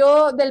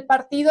salió del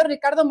partido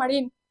Ricardo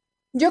Marín.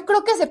 Yo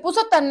creo que se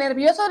puso tan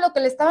nervioso de lo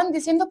que le estaban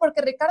diciendo porque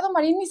Ricardo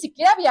Marín ni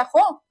siquiera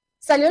viajó,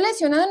 salió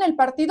lesionado en el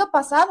partido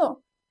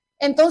pasado.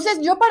 Entonces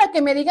yo, para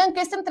que me digan que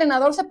este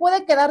entrenador se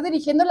puede quedar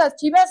dirigiendo las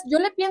Chivas, yo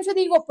le pienso y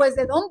digo, pues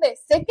 ¿de dónde?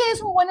 Sé que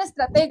es un buen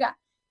estratega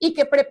y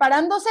que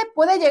preparándose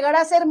puede llegar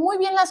a hacer muy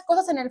bien las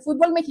cosas en el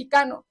fútbol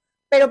mexicano,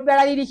 pero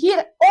para dirigir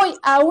hoy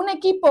a un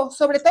equipo,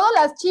 sobre todo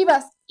las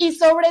Chivas, y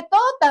sobre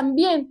todo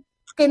también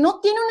que no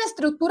tiene una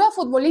estructura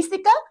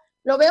futbolística,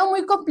 lo veo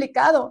muy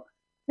complicado.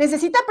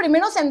 Necesita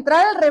primero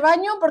centrar al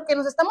rebaño porque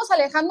nos estamos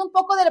alejando un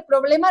poco del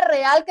problema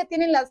real que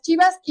tienen las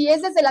Chivas y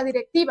es desde la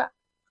directiva.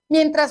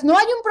 Mientras no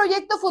hay un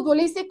proyecto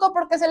futbolístico,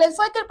 porque se les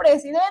fue que el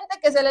presidente,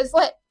 que se les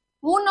fue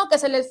uno, que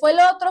se les fue el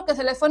otro, que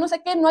se les fue no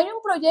sé qué, no hay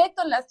un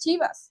proyecto en las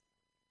Chivas.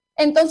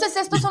 Entonces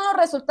estos son los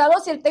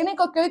resultados y el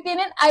técnico que hoy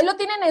tienen, ahí lo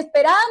tienen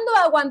esperando,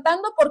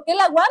 aguantando. ¿Por qué él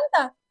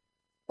aguanta?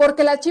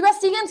 Porque las Chivas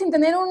siguen sin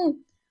tener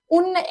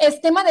un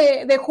esquema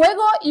de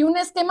juego y un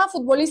esquema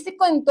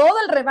futbolístico en todo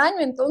el rebaño.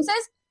 Entonces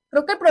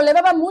creo que el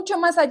problema va mucho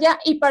más allá,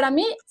 y para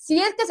mí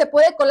sí es que se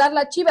puede colar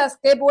las Chivas,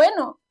 qué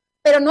bueno,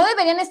 pero no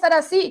deberían estar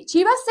así.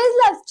 Chivas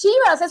es las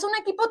Chivas, es un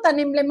equipo tan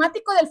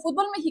emblemático del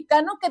fútbol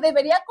mexicano que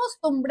debería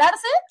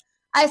acostumbrarse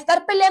a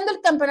estar peleando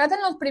el campeonato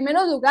en los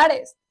primeros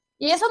lugares,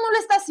 y eso no lo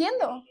está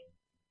haciendo.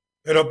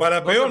 Pero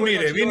para peor,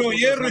 mire, vino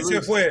Hierro y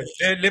se fue.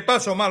 Le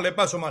paso mal.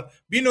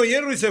 Vino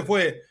Hierro y se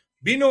fue.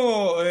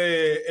 Vino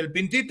el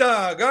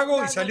Pintita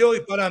Gago y salió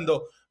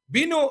disparando.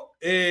 Vino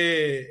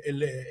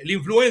el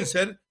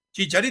influencer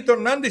Chicharito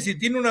Hernández y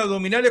tiene unos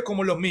abdominales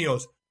como los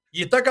míos.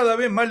 Y está cada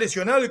vez más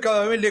lesionado y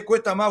cada vez le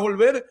cuesta más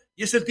volver,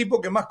 y es el tipo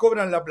que más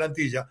cobra en la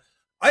plantilla.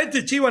 A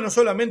este Chivas no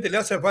solamente le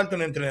hace falta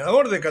un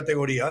entrenador de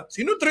categoría,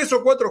 sino 3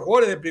 o 4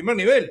 jugadores de primer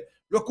nivel.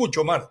 Lo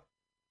escucho, Mar.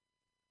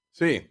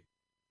 Sí.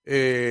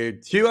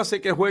 Chivas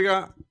sé que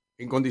juega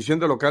en condición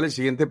de local el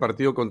siguiente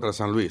partido contra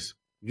San Luis.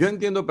 Yo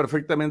entiendo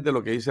perfectamente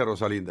lo que dice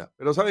Rosalinda,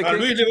 pero ¿sabe qué? A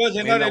Luis le va a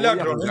llenar el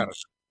acro, ¿no?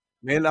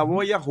 Me la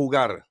voy a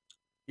jugar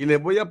y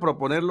les voy a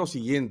proponer lo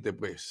siguiente,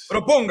 pues.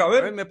 Proponga, a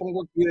ver. Me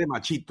pongo aquí de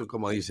machito,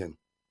 como dicen.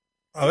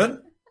 A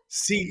ver.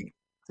 Si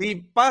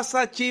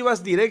pasa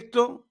Chivas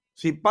directo,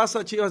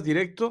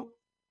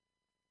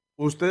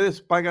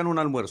 ustedes pagan un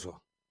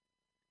almuerzo.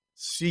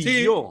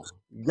 Si yo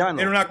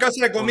gano en una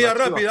casa de comida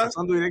rápida,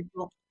 pasando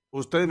directo,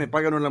 ustedes me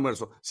pagan un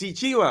almuerzo. Si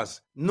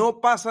Chivas no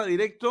pasa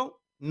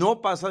directo,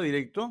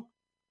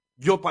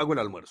 yo pago el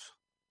almuerzo.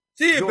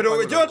 Sí,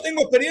 pero yo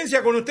tengo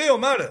experiencia con usted,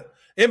 Omar.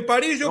 En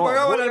París yo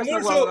pagaba el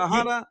almuerzo.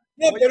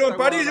 Pero en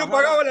París yo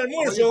pagaba el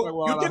almuerzo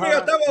y usted me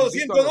gastaba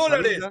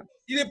 $200.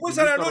 Y después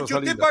a la noche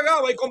usted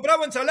pagaba y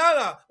compraba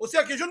ensalada. O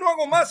sea que yo no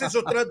hago más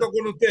esos tratos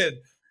con usted.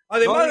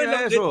 Además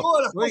de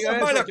todas las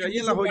cosas malas que allí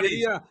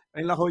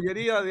en la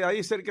joyería de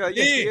ahí cerca de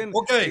allí, sí,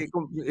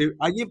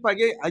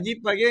 allí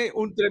pagué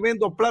un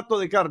tremendo plato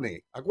de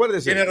carne.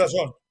 Acuérdese.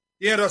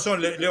 Tiene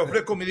razón, le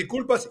ofrezco mis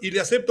disculpas y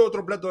le acepto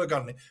otro plato de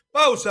carne.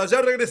 Pausa,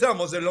 ya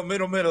regresamos en los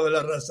Meros de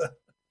la Raza.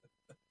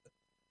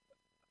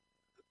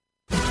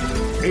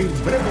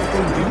 En breve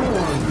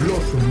continúan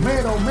los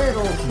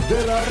Meros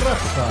de la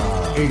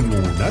Raza en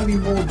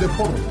Unánimo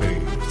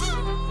Deportes.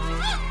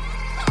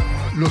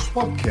 Los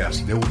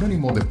podcasts de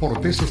Unánimo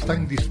Deportes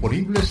están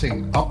disponibles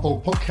en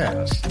Apple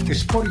Podcasts,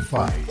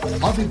 Spotify,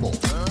 Audible,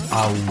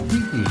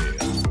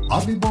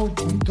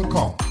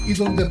 audible.com y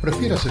donde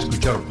prefieras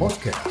escuchar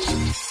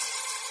podcasts.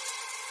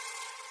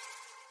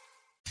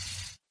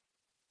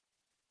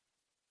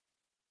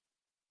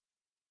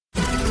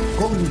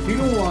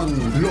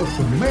 Continúan los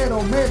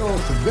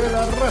Meros de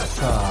la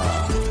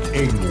Raza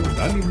en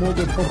Unánimo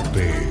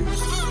Deportes.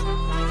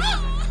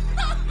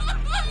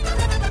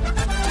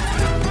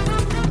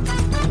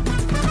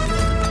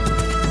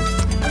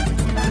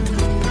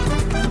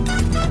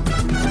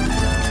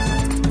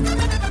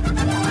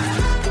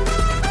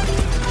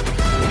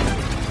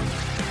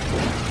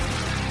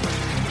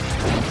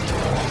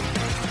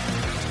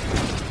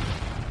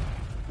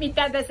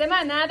 Mitad de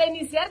semana de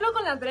iniciarlo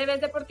con las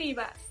breves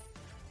deportivas.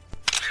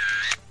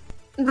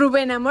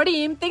 Rubén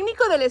Amorim,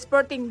 técnico del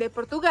Sporting de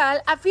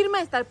Portugal, afirma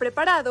estar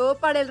preparado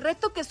para el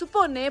reto que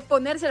supone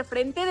ponerse al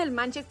frente del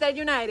Manchester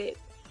United,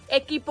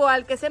 equipo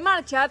al que se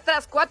marcha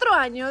tras 4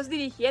 años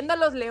dirigiendo a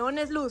los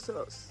Leones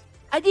Lusos.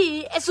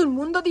 Allí es un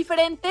mundo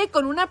diferente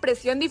con una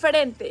presión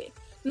diferente.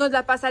 Nos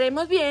la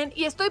pasaremos bien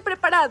y estoy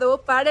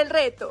preparado para el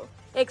reto,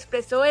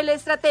 expresó el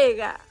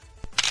estratega.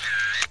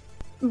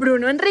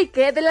 Bruno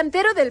Enrique,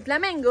 delantero del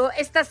Flamengo,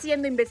 está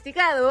siendo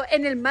investigado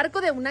en el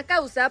marco de una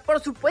causa por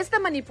supuesta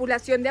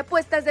manipulación de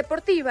apuestas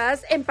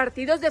deportivas en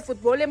partidos de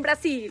fútbol en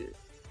Brasil.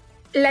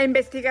 La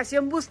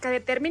investigación busca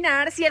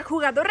determinar si el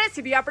jugador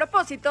recibió a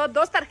propósito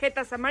 2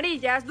 tarjetas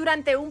amarillas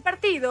durante un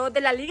partido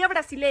de la Liga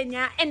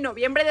Brasileña en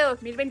noviembre de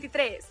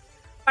 2023,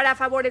 para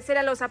favorecer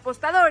a los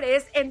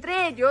apostadores,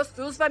 entre ellos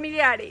sus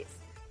familiares,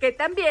 que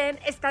también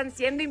están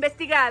siendo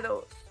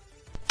investigados.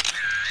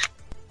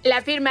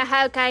 La firma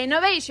Hawkeye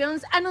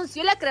Innovations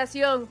anunció la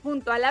creación,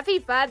 junto a la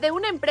FIFA, de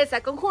una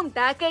empresa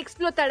conjunta que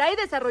explotará y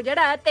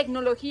desarrollará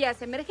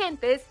tecnologías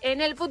emergentes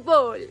en el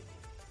fútbol,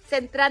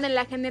 centrada en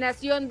la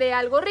generación de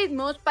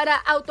algoritmos para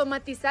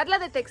automatizar la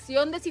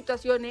detección de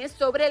situaciones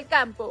sobre el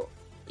campo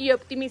y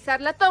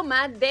optimizar la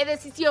toma de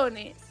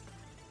decisiones.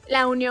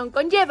 La unión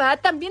conlleva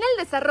también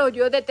el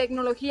desarrollo de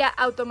tecnología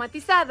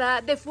automatizada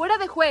de fuera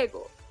de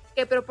juego,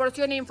 que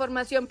proporcione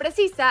información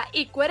precisa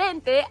y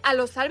coherente a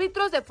los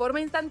árbitros de forma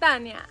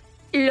instantánea,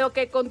 lo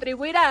que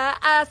contribuirá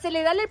a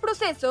acelerar el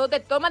proceso de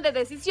toma de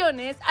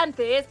decisiones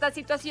ante estas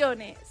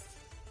situaciones.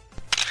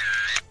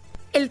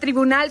 El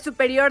Tribunal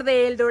Superior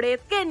de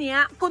Eldoret,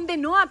 Kenia,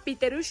 condenó a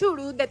Peter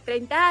Ushuru, de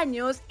 30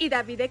 años, y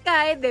David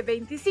Ekae, de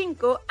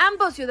 25,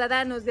 ambos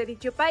ciudadanos de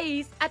dicho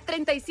país, a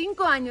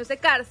 35 años de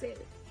cárcel.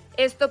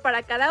 Esto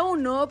para cada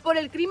uno por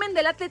el crimen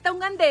del atleta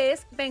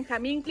ugandés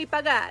Benjamin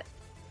Kiplagat,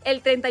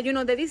 el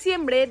 31 de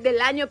diciembre del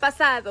año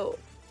pasado.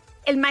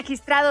 El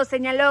magistrado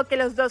señaló que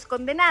los dos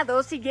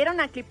condenados siguieron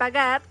a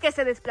Clipagat, que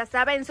se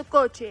desplazaba en su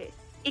coche,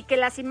 y que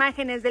las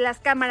imágenes de las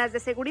cámaras de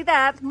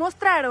seguridad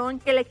mostraron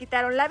que le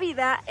quitaron la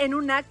vida en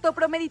un acto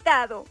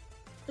premeditado.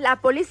 La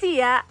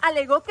policía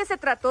alegó que se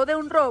trató de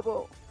un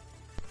robo.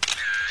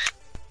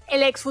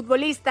 El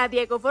exfutbolista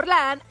Diego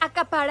Forlán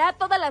acapara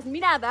todas las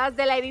miradas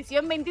de la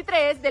edición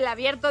 23 del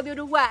Abierto de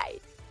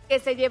Uruguay, que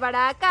se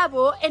llevará a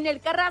cabo en el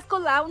Carrasco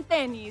Lawn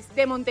Tennis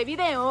de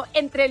Montevideo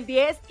entre el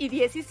 10 y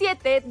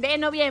 17 de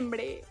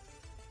noviembre.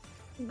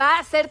 Va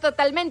a ser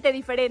totalmente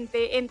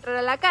diferente entrar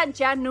a la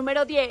cancha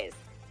número 10,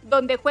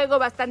 donde juego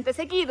bastante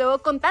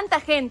seguido con tanta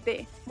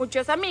gente,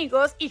 muchos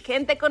amigos y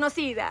gente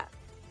conocida.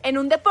 En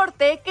un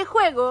deporte que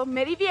juego,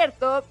 me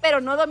divierto, pero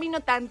no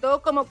domino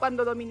tanto como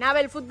cuando dominaba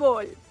el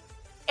fútbol.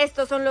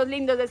 Estos son los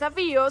lindos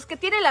desafíos que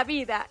tiene la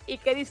vida y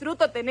que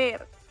disfruto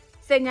tener,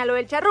 señaló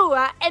el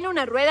charrúa en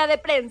una rueda de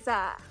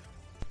prensa.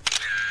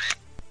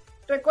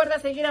 Recuerda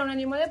seguir a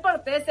Unánimo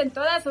Deportes en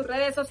todas sus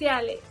redes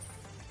sociales.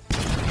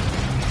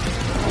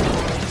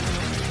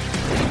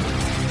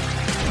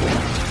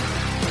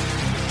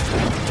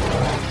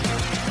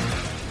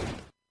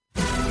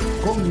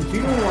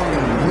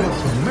 Continúan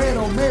los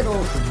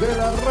meros de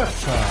la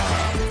raza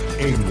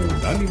en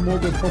Unánimo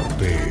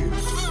Deportes.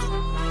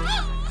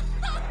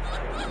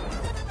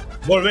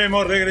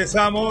 Volvemos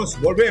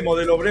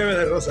de lo breve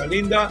de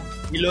Rosalinda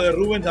y lo de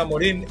Rubén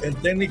Amorín, el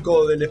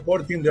técnico del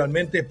Sporting,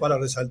 realmente es para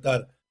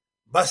resaltar.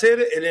 Va a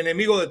ser el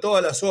enemigo de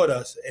todas las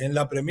horas en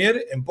la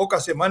Premier en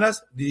pocas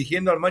semanas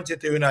dirigiendo al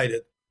Manchester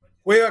United.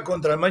 Juega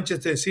contra el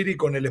Manchester City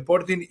con el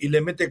Sporting y le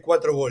mete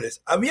 4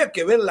 goles. Había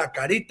que ver la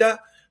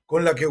carita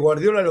con la que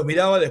Guardiola lo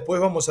miraba. Después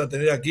vamos a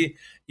tener aquí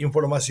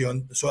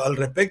información al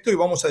respecto y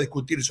vamos a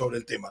discutir sobre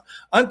el tema.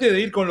 Antes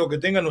de ir con lo que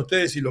tengan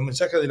ustedes y los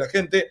mensajes de la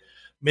gente,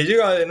 me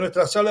llega de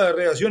nuestra sala de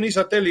redacción y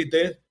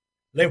satélite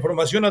la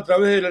información a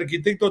través del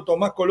arquitecto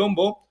Tomás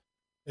Colombo,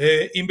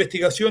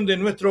 investigación de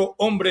nuestro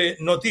hombre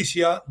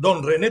noticia,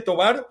 don René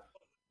Tobar.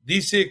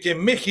 Dice que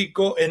en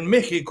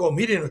México,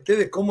 miren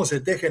ustedes cómo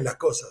se tejen las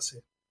cosas.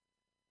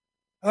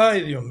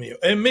 Ay, Dios mío.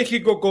 En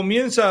México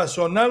comienza a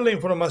sonar la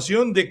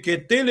información de que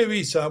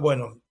Televisa,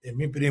 bueno, es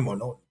mi primo,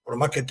 ¿no? Por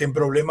más que esté en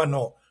problemas,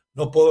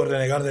 no puedo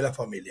renegar de la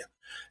familia.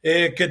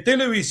 Que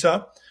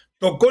Televisa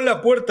tocó la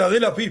puerta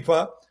de la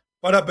FIFA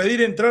para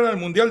pedir entrar al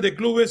Mundial de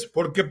Clubes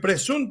porque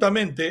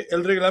presuntamente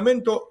el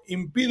reglamento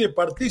impide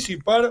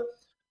participar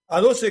a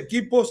 2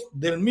 equipos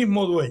del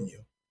mismo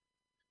dueño.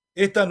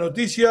 Esta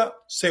noticia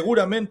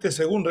seguramente,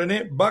 según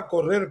René, va a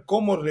correr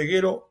como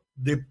reguero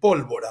de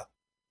pólvora.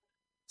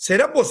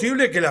 ¿Será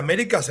posible que el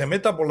América se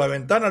meta por la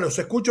ventana? Los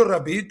escucho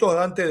rapiditos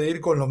antes de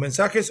ir con los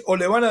mensajes, o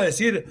le van a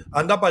decir,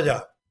 anda para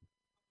allá.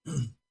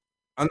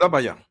 Anda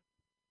para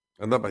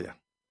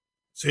allá.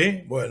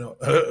 Sí, bueno.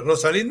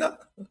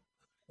 ¿Rosalinda?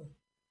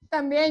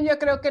 También yo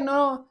creo que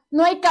no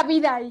hay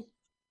cabida ahí.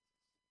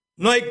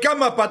 No hay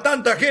cama para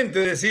tanta gente,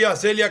 decía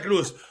Celia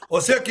Cruz.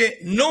 O sea que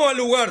no al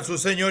lugar, su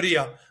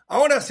señoría.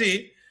 Ahora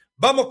sí,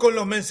 vamos con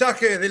los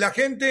mensajes de la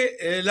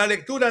gente, la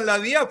lectura en la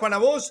diáfana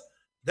voz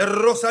de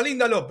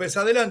Rosalinda López.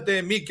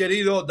 Adelante, mi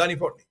querido Dani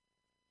Forni.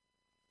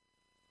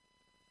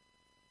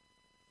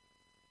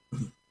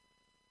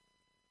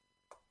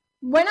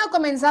 Bueno,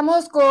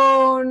 comenzamos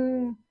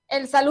con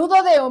el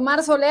saludo de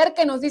Omar Soler,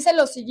 que nos dice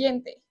lo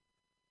siguiente.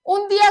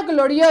 Un día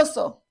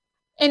glorioso.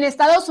 En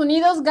Estados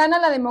Unidos gana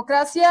la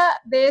democracia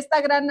de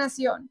esta gran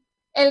nación.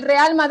 El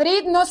Real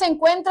Madrid no se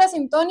encuentra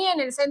sin Toni en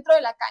el centro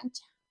de la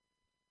cancha.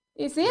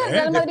 Y sí, el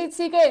Real Madrid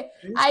sigue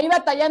ahí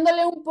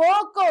batallándole un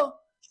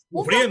poco.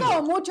 Sufriendo. Un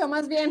poco o mucho,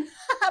 más bien,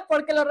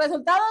 porque los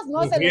resultados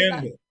no se les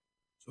dan.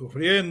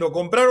 Sufriendo.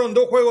 Compraron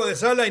 2 juegos de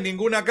sala y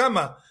ninguna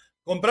cama.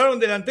 Compraron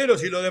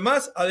delanteros y lo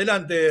demás,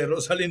 adelante,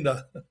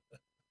 Rosalinda.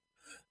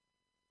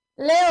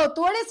 Leo,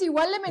 tú eres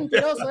igual de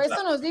mentiroso.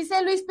 Esto nos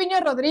dice Luis Piño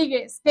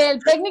Rodríguez, que el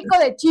técnico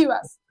de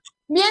Chivas.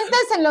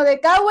 Mientes en lo de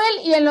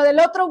Cowell y en lo del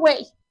otro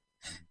güey.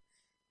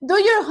 Do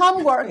your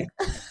homework.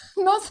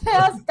 No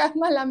seas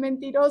cámala,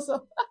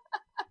 mentiroso.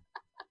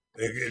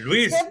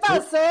 Luis.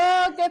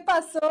 ¿Qué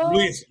pasó?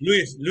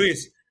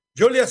 Luis.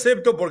 Yo le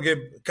acepto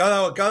porque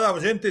cada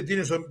oyente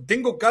tiene su...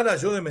 Tengo cara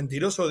yo de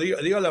mentiroso,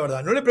 diga la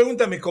verdad. No le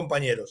pregunten a mis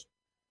compañeros.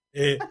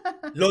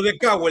 Lo de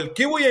Cowell,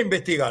 ¿qué voy a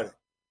investigar?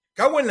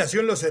 Cowell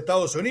nació en los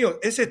Estados Unidos,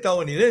 es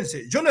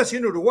estadounidense. Yo nací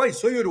en Uruguay,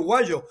 soy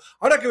uruguayo.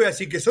 Ahora que voy a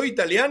decir que soy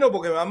italiano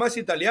porque mi mamá es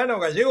italiana o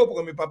gallego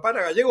porque mi papá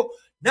era gallego,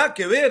 nada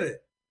que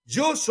ver.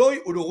 Yo soy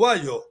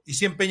uruguayo y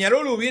si en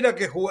Peñarol hubiera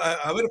que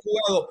haber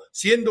jugado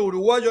siendo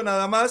uruguayo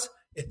nada más,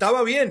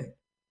 estaba bien.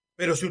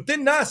 Pero si usted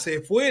nace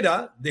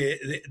fuera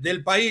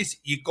del país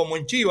y como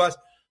en Chivas,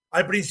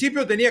 al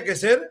principio tenía que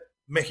ser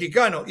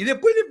mexicano y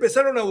después le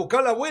empezaron a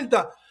buscar la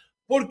vuelta.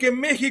 Porque en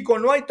México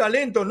no hay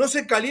talento. No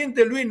se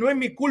caliente, Luis, no es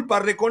mi culpa.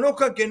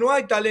 Reconozca que no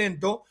hay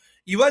talento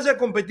y vaya a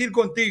competir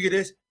con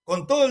Tigres,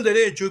 con todo el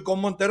derecho, y con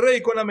Monterrey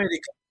y con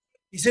América.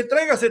 Y se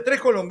tráigase 3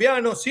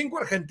 colombianos, 5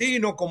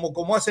 argentinos,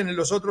 como hacen en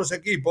los otros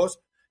equipos,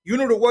 y un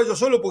uruguayo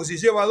solo, porque si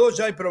lleva 2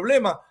 ya hay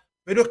problema.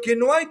 Pero es que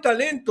no hay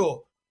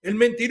talento. ¿El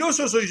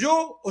mentiroso soy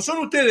yo o son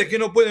ustedes que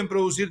no pueden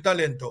producir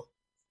talento?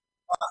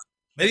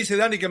 Me dice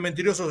Dani que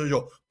mentiroso soy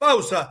yo.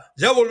 Pausa,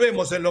 ya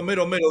volvemos en los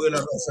Mero Meros de la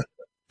Raza.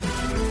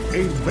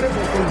 En breve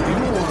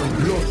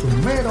continúan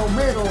los Mero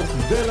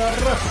Meros de la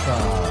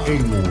Raza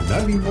en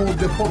Unánimo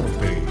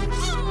Deportes.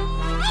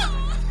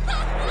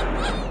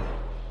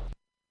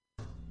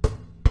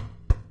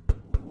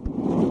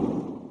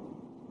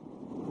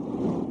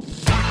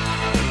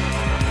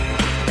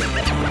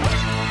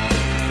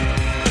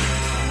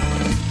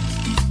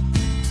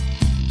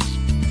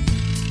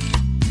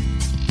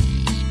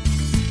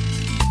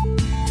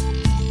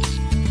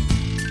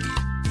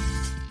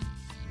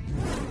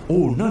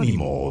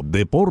 Unánimo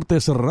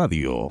Deportes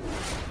Radio.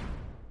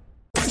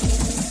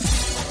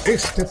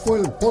 Este fue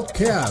el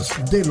podcast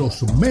de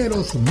los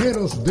Meros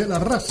Meros de la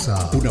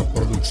Raza, una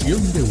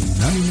producción de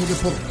Unánimo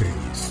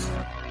Deportes.